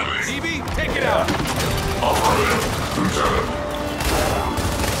 DB, take it out.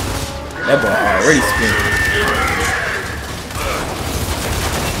 That boy already spinning.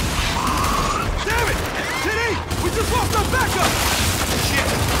 Damn it! Today, we just lost our backup! Shit!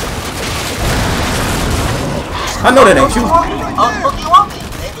 I know that ain't you.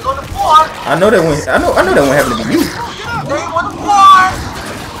 I know that one. I know that one happened to be you.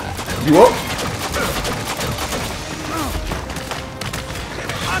 You up?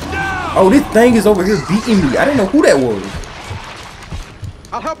 Oh, this thing is over here beating me. I didn't know who that was.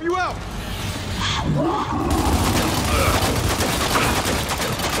 I'll help you out.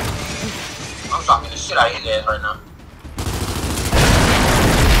 I'm shocking the shit out of his ass right now.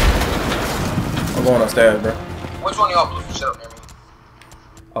 I'm going upstairs, bro. Which one of y'all blew some shit up near me?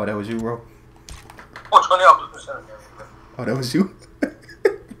 Oh, that was you, bro. Which one of y'all blew some shit up near me, bro? Oh, that was you.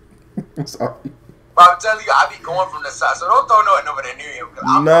 I'm sorry. But I'm telling you, I be going from the side, so don't throw no at nobody near him.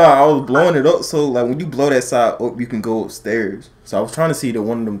 Nah, I was blowing it up, so like when you blow that side up, you can go upstairs. So I was trying to see that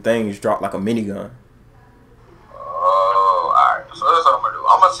one of them things drop like a minigun. Oh, alright. So that's what I'm gonna do.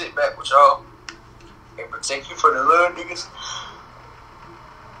 I'm gonna sit back with y'all and protect you from the little niggas.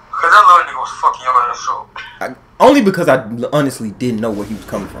 Cause that little nigga was fucking y'all in the show. Only because I honestly didn't know where he was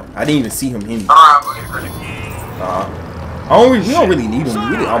coming from. I didn't even see him anyway. Alright, I'm gonna get we don't really need him.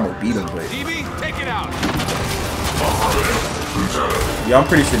 We really almost beat him, but DB, take it out. yeah, I'm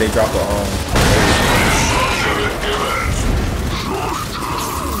pretty sure they dropped a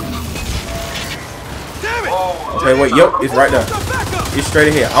Damn it! Okay, wait, yep, it's right there. It's straight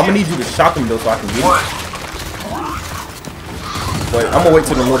ahead. I'm gonna need you to shock him though so I can get him. But I'm gonna wait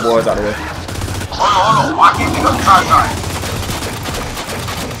till the little boys out of the way. Hold on. Why can't you go try?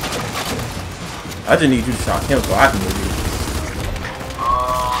 I just need you to shock him so I can get him.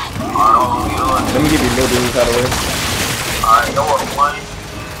 Let me get these little dudes out of the way. Alright, go up. 1,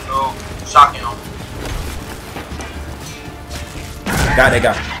 2, shock him. Got that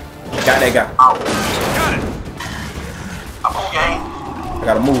guy. Ow. Got it. I'm on game. I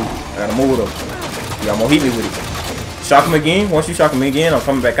gotta move though. Yeah, I'm gonna hit me with it. Shock him again. Once you shock him again, I'm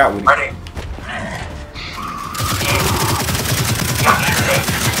coming back out with it. Ready.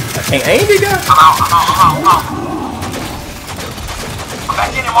 I can't aim it, guy. I'm out. I'm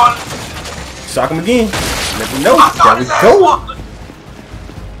back in him, Marlon. Shock him again. Let me know. There we go.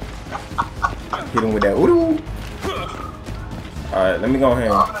 Hit him with that ooh. Alright, let me go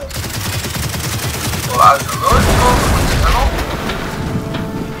ahead.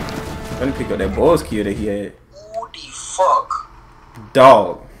 Let me pick up that boss kill that he had. Who the fuck?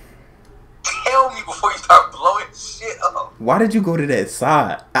 Dog. Tell me before you start blowing shit up. Why did you go to that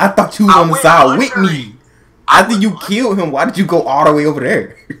side? I thought you was on the side with me. After you killed him, why did you go all the way over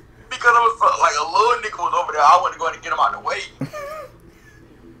there? Because I was like a little nigga was over there. I wanted to go ahead and get him out of the way.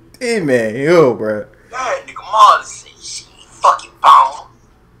 Damn, man, yo, bro. That nigga Marlon said she fucking bomb.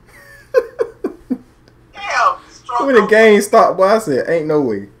 Damn, when the game stopped, boy, I said, ain't no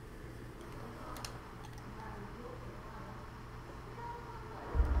way.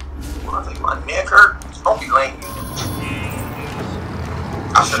 I think my neck hurt. Don't be lame.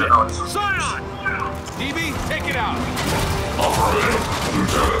 I should have known this. Zion! DB, take it out.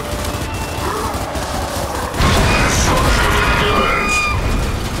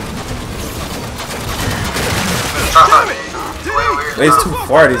 It's too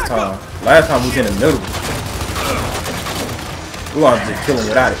far this time. Last time we was in the middle. We want to just kill him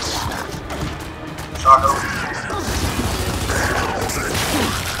without it.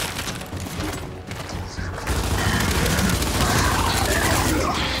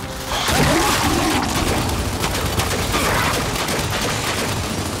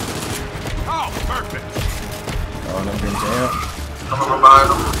 Oh, perfect. Oh, no, been jammed. Come on, behind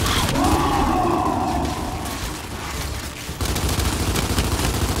him.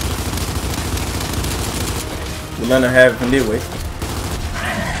 We let her have it from this way.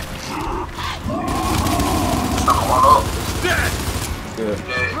 Good.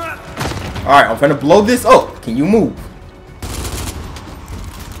 Alright, I'm finna blow this up. Can you move?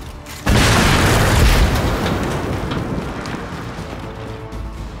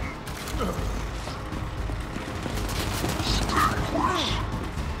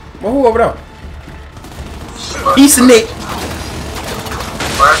 Well, who over there? He's a Nick.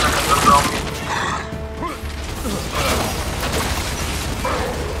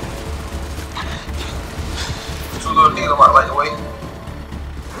 Two little niggas might like the way.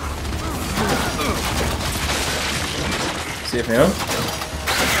 See if him.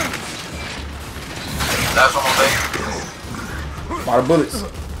 Last one on Dave. A lot of bullets.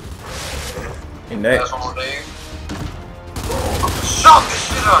 In that. Last one on Dave. Shock this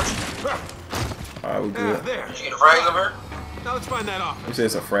shit out you. Alright, we good. There. Did you get a frag of her? Now let's find that office. You said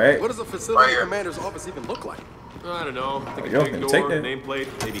it's a frag? What does a facility Right here. commander's office even look like? I don't know. I think Yo, a big can door, take that. nameplate,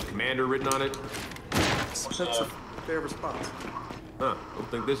 maybe commander written on it. That's a fair response. Huh,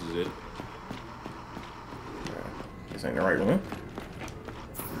 don't think this is it. This ain't the right one.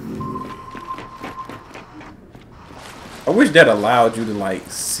 I wish that allowed you to like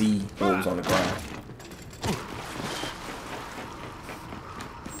see what was on the ground.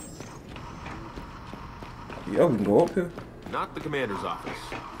 Yo, we can go up here. Not the commander's office.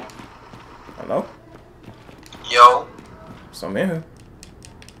 Hello? Yo. Some in here.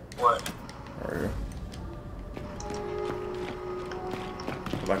 What? Right here.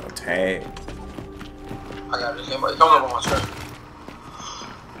 Like a tag. I got this invite. Come up on my screen.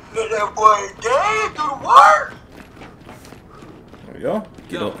 Let that boy Dave do the work. There we go.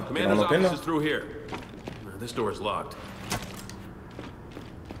 Get No, up. Get commander's on up in office there. is through here. This door is locked.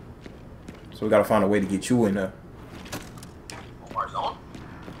 So we gotta find a way to get you in there. Already on?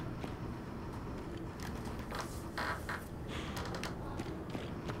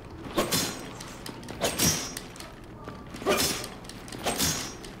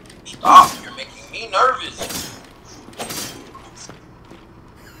 Stop, you're making me nervous.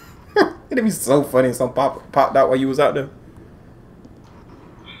 It'd be so funny if some popped out while you was out there.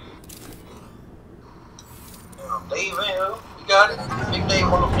 Dave in here. You got it. Big Dave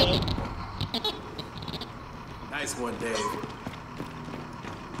on the phone. Nice one, Dave.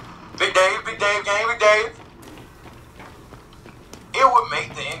 Big Dave gang, Big Dave. It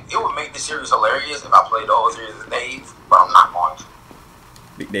would make the series hilarious if I played the whole series as Dave, but I'm not going to.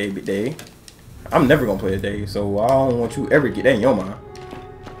 Big Dave, Big Dave. I'm never gonna play a Dave, so I don't want you ever get that in your mind.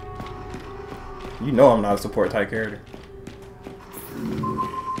 You know I'm not a support type character.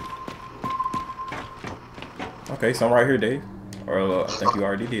 Okay, so I'm right here, Dave. Or I think you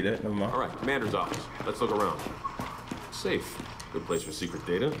already did that. Never mind. Alright, commander's office. Let's look around. Safe. Good place for secret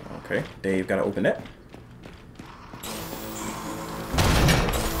data. Okay, Dave gotta open that.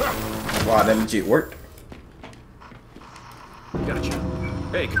 Wow, that legit worked. Gotcha.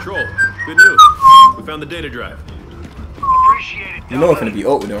 Hey, Control. Good news. We found the data drive. Appreciate it. You know it's gonna be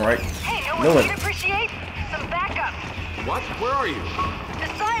open, right? Hey, No no one- one appreciate some backup. What? Where are you? The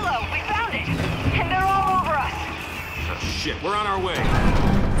silo, we found it, and they're all over us. Oh, shit, we're on our way.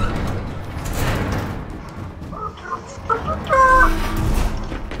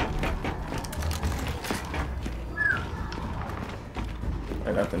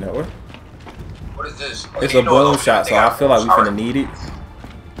 I got the network. What is this? It's a boom shot, so I feel like we finna need it.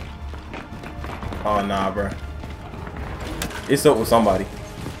 Oh nah, bro. It's up with somebody.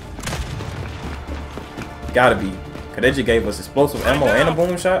 Gotta be. Cause they just gave us explosive ammo and a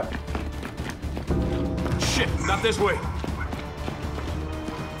boom shot. Shit, not this way.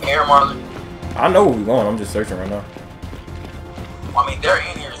 Air Marley. I know where we're going. I'm just searching right now. I mean, they're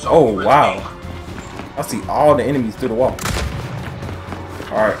in here. So Oh wow. I see all the enemies through the wall.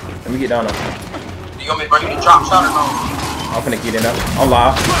 Alright, let me get down there. You want me to bring you the drop shot or no? I'm finna get in there. I'm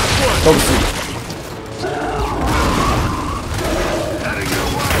live. Go to sleep.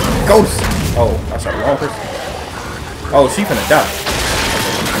 Ghost! Oh, I shot the wrong person. Oh, she finna die.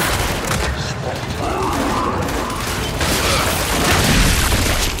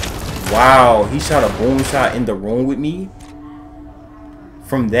 Wow, he shot a boom shot in the room with me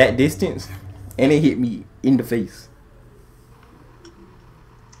from that distance, and it hit me in the face.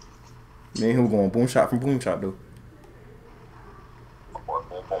 Man, he was going boom shot from boom shot though.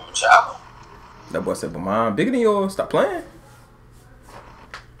 Boom shot. That boy said, "But mine bigger than yours. Stop playing."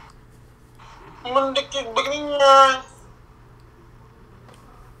 My dick is bigger than yours.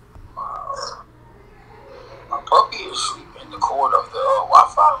 My puppy is asleep in the cord of the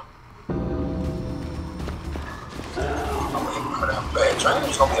Wi-Fi. I'm gonna have a bad dream.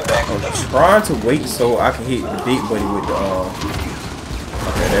 He's gonna get back I in was trying to wait so I can hit the big buddy with the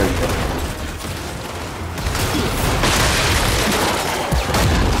okay, there we go.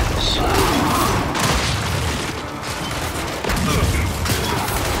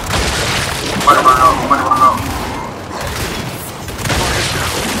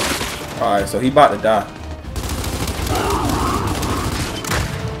 Alright, so he about to die.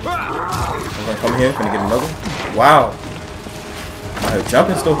 Gonna come here, gonna get another one. Wow. I heard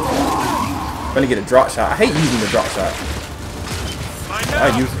jumping still. Gonna get a drop shot. I hate using the drop shot.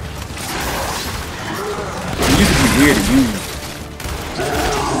 I use it. It used to be weird to use.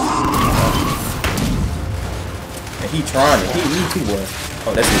 And he trying it. He too boy.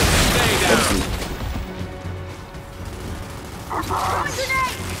 Oh, that's it. That's it.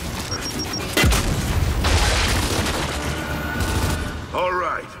 All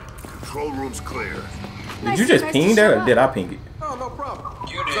right. Control room's clear. Did you just ping that or did I ping it? Oh, no problem.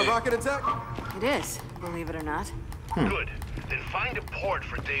 You Is that did. rocket attack? It is, believe it or not. Good. Then find a port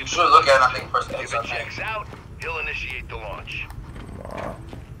for Dave. You should look at it, I think, first. If it checks out, he'll initiate the launch.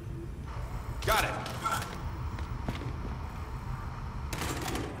 Got it.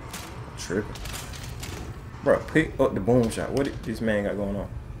 Tripping. Bro, pick up the boom shot. What this man got going on?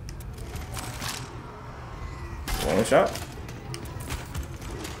 Boom shot.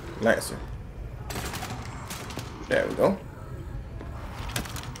 Lancer. There we go.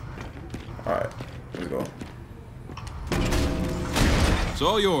 Alright, let's go. It's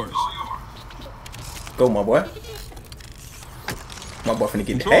all yours. Go, my boy. My boy finna get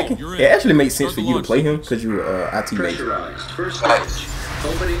the Control, hacking. you're in. It actually makes sense Start for the you to launch play him sequence. because you're IT major. Pressurized. First stage.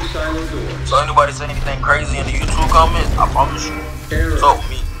 Opening silo doors. So anybody say anything crazy in the YouTube comments, I promise you. Error. So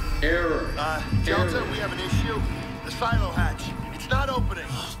me. Error. Delta, we have an issue. The silo hatch. It's not opening.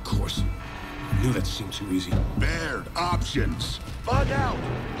 Of course. I knew that seemed too easy. Baird, options. Bug out.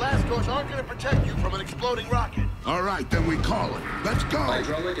 Blast doors aren't going to protect you from an exploding rocket. All right, then we call it. Let's go.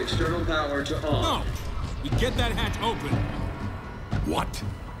 Hydraulic external power to on. No. We get that hatch open. What?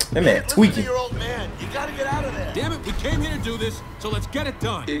 That man Listen to tweaking. your old man. You got to get out of there. Damn it, we came here to do this, so let's get it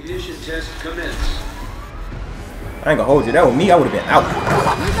done. Ignition test commence. I ain't gonna hold you. That was me. I would have been out.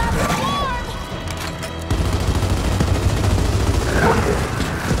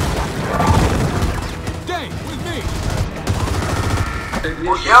 Dave, with me.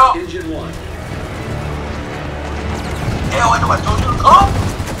 Ignition. Yeah. Engine 1. Hell, ain't nobody told you to come?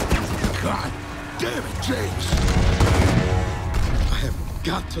 God damn it, James. I have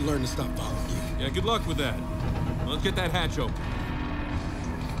got to learn to stop following you. Yeah, good luck with that. Let's get that hatch open.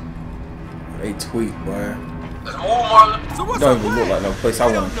 They tweak, boy. Let's move, Marlon. So what's Don't our even plan? look like no place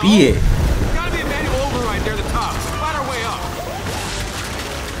I don't want to know. be at. Gotta be a manual override there at the top. Find our way up.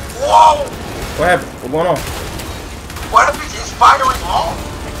 Whoa! What happened? What's going on? Why the bitch is firing off?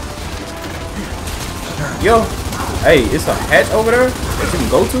 Yo, hey, it's a hatch over there that you can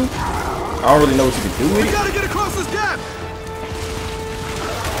go to. I don't really know what you can do with We it. gotta get across this gap!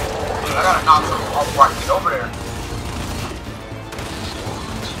 I gotta knock something off before I get over there.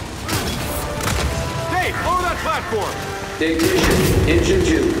 Hey, over that platform. Ignition. Engine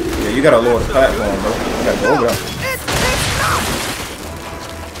 2. Yeah, you gotta lower the platform, bro. You gotta go over there.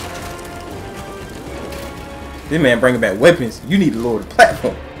 This man bringing back weapons. You need to lower the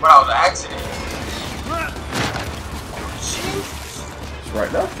platform. But I was an accident. It's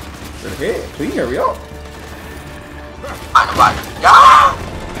right there. Straight ahead. Please hurry up. I'm about to die.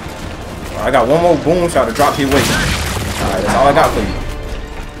 I got one more boom shot to drop your way. Alright, that's all I got for you.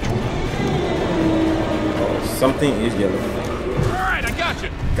 Oh, something is yellow. Alright, I got you.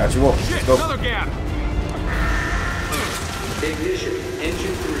 Got you up. Shit, Let's go. another gap. Ignition.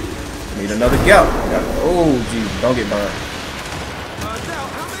 Engine 3. Need another gap. Oh, geez. Don't get burned. Now,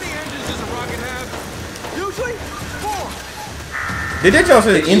 how many engines does a rocket have? Usually 4. Did that y'all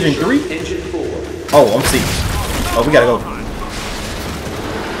say engine 3? Engine 4. Oh, I'm C. Oh, we gotta go.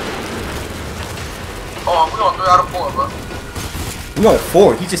 Oh, we on 3 out of 4, bro. We on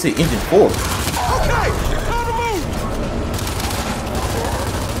 4. He just said engine 4. Okay, time to move!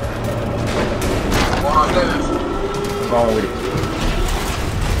 Going on stairs. What's wrong with it?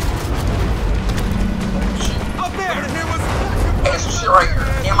 Up there! Hey, some shit right here.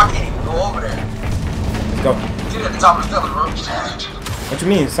 Damn, I can't even go over there. Let's go. Get at the top of the stairs, bro. What you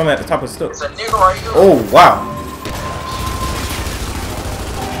mean? Something at the top of the It's stuff. a nigga right here. Oh, wow.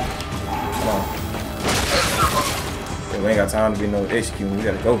 Come on. Yeah, we ain't got time to be no executing. We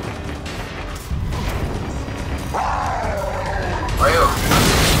gotta go. Right here.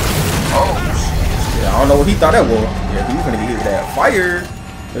 Oh, Yeah, I don't know what he thought that was. Yeah, he was gonna get hit with that fire.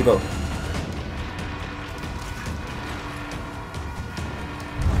 Let's go.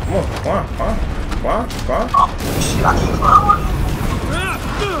 Come on, come on, come on, come on, come on. oh, shit, I can't climb.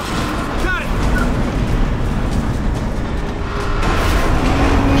 Got it.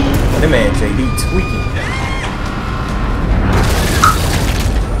 That man JD tweaking.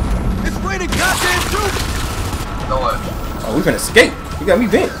 It's raining goddamn troops! You know what? Oh, we finna escape. You got me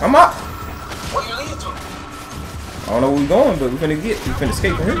bent. I'm out. Where you leading to? I don't know where we going, but we finna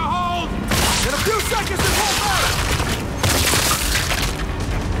escape from here. Hold.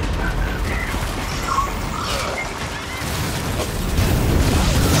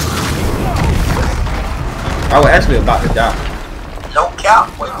 I was actually about to die. No cap,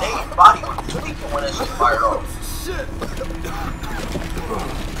 when Dave's body was tweaking when that shit fired off. Shit!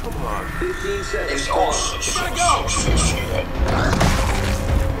 Come on. 15 seconds. It's all shit.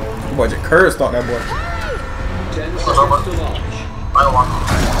 Boy, just curve stalk that boy. 10 seconds to launch.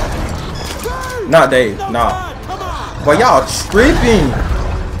 Not Dave, nah. But y'all tripping.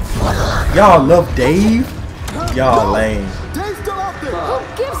 Y'all love Dave. Y'all lame. Dave's still out there! Who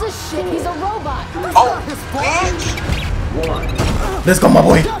gives a shit? He's a robot. Oh, bitch! 1. Let's go, my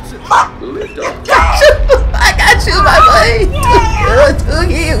boy. Lift off. I got you, my boy.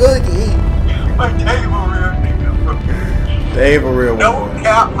 Oogie. But Dave a real nigga, bro. Dave a real one. No boy.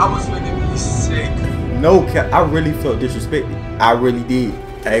 cap, I was finna be sick. No cap. I really felt disrespected. I really did.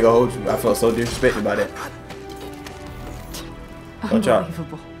 I ain't gonna hold you. I felt so disrespected by that. Don't try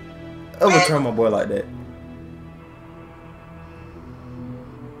overturn my boy like that.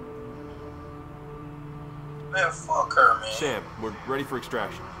 Man, fuck her, man. Sam, we're ready for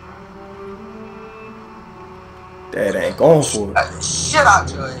extraction. Dad ain't going for it. Shit out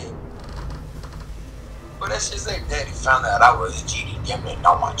your head. But that shit say daddy found out I was a GD damn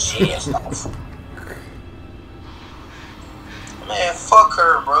on my chest off. Man, fuck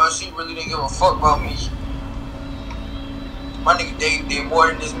her, bro. She really didn't give a fuck about me. My nigga Dave did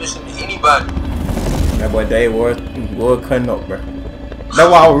more in this mission than anybody. That boy Dave was cutting up, bro. That's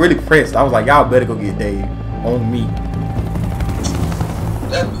why I was really pressed. I was like, y'all better go get Dave on me.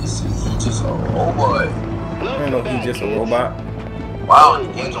 That bitch, he just a robot. I don't know if he's just a robot. Wow, and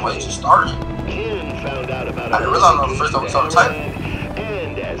the game's the way it just started. Ken found out about I didn't realize on the first time we saw the title.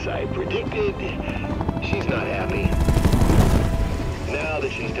 And as I predicted, she's not happy. Now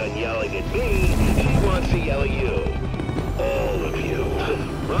that she's done yelling at me, she wants to yell at you. All of you.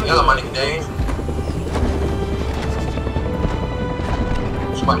 Hello, my nigga Dave.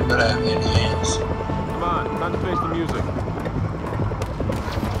 Somebody better have in hands. Come on, time to face the music.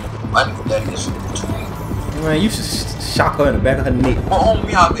 My nigga Dave is between. Man, you should shock her in the back of her neck. My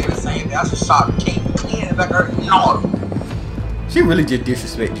homie out there saying that I should shot King clean in the back of her neck. She really just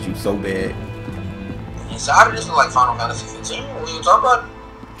disrespected you so bad. Inside of this is like Final Fantasy 15. What are you talking about?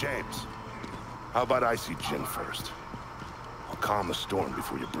 James, how about I see Jen first? I'll calm the storm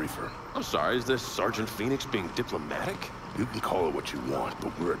before you brief her. I'm sorry, is this Sergeant Phoenix being diplomatic? You can call it what you want,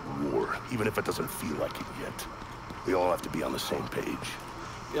 but we're at war, even if it doesn't feel like it yet. We all have to be on the same page.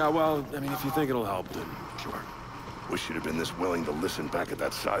 Yeah, well, I mean, if you think it'll help, then sure. Wish you'd have been this willing to listen back at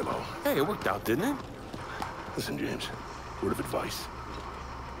that silo. Hey, it worked out, didn't it? Listen, James, word of advice.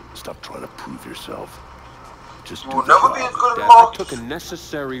 Stop trying to prove yourself. Just do You'll the never job. be as good as Dad, I Marcus. took a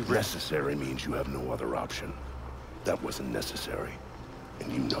necessary risk. Necessary means you have no other option. That wasn't necessary,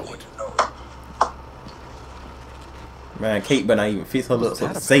 and you know it. Man, Kate better not even fix her lips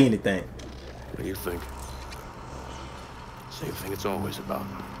up to say anything. What do you think? Same thing it's always about.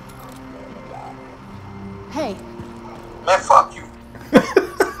 Hey, Man, fuck you.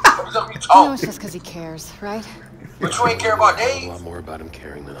 What's up, you you know talk? it's just because he cares, right? But you ain't care about A Dave. lot more about him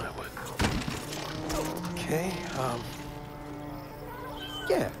caring than I would. Okay,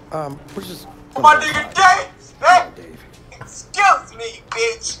 yeah, we're just... My nigga Dave. Hey, Dave. excuse me,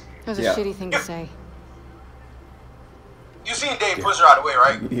 bitch. That was a Yeah. shitty thing to say. You seen Dave push her out of the way,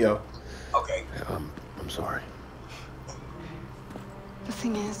 right? Yeah. Okay. I'm sorry. The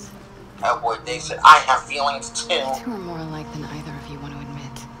thing is, That boy Dave said, I have feelings too. two are more alike than either of you want to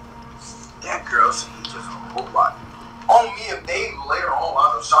admit. That girl said he just a robot. On me, if Dave later on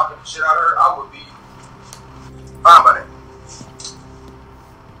wound up shocking the shit out of her, I would be fine by that.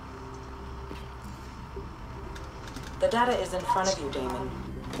 The data is in front of you, Damon.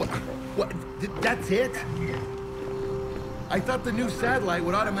 What? That's it? I thought the new satellite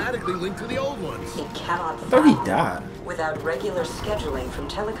would automatically link to the old ones. It cannot I thought he follow. died. Without regular scheduling from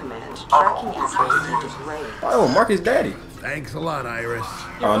Telecommand, tracking accuracy degrades. Oh, Marcus' daddy. Thanks a lot, Iris.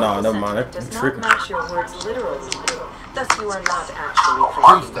 Oh, no, never mind. It That's does not tripping. match your words literally. Thus, you are not actually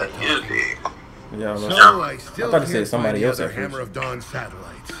Marcus, predicting. that is big. Yeah, So no. I still I thought it said can't somebody find the else other at Hammer first. of Dawn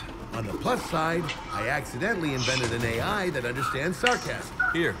satellites. On the plus side, I accidentally invented an AI that understands sarcasm.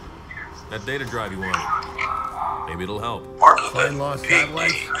 Here, that data drive you wanted. Maybe it'll help. Marcus, Find lost big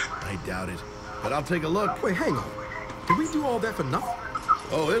satellites? nigga. I doubt it. But I'll take a look. Wait, hang on. Did we do all that for nothing?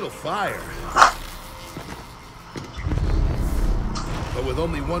 Oh, it'll fire. But with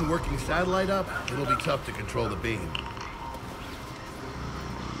only one working satellite up, it'll be tough to control the beam.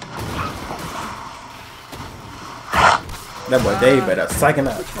 That boy Dave better psyching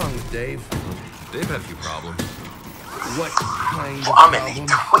out. What's wrong with Dave? They've had a few problems. What kind of I'm in a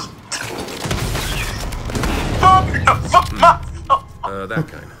problem? tweet. That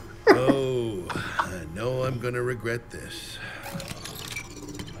kind. Oh, know I'm gonna regret this.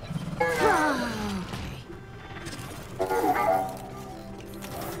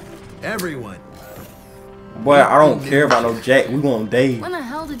 Everyone. Boy, I don't care about no Jack. We want Dave. When the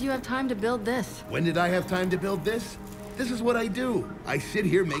hell did you have time to build this? When did I have time to build this? This is what I do. I sit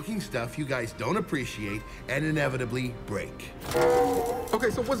here making stuff you guys don't appreciate and inevitably break. Okay,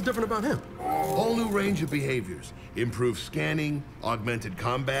 so what's different about him? Whole new range of behaviors. Improved scanning, augmented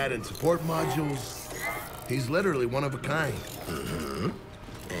combat and support modules. He's literally one of a kind.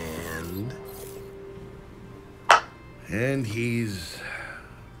 And he's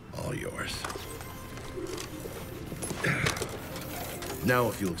all yours. Now,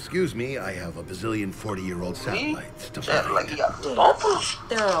 if you'll excuse me, I have a bazillion 40-year-old satellites to find.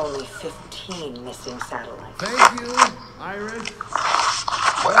 There are only 15 missing satellites. Thank you, Iris.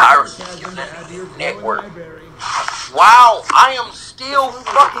 What Iris is using network. Wow, I am still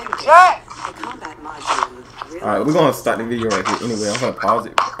fucking Jack. The combat module really Alright, we're gonna start the video right here. Anyway, I'm gonna pause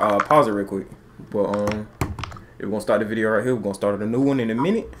it. Pause it real quick. But if we're gonna start the video right here, we're gonna start a new one in a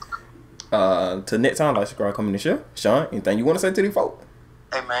minute. Till next time, like, subscribe, comment, and share. Sean, anything you wanna say to these folks?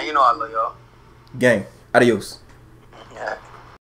 Hey man, you know I love y'all. Gang, adios.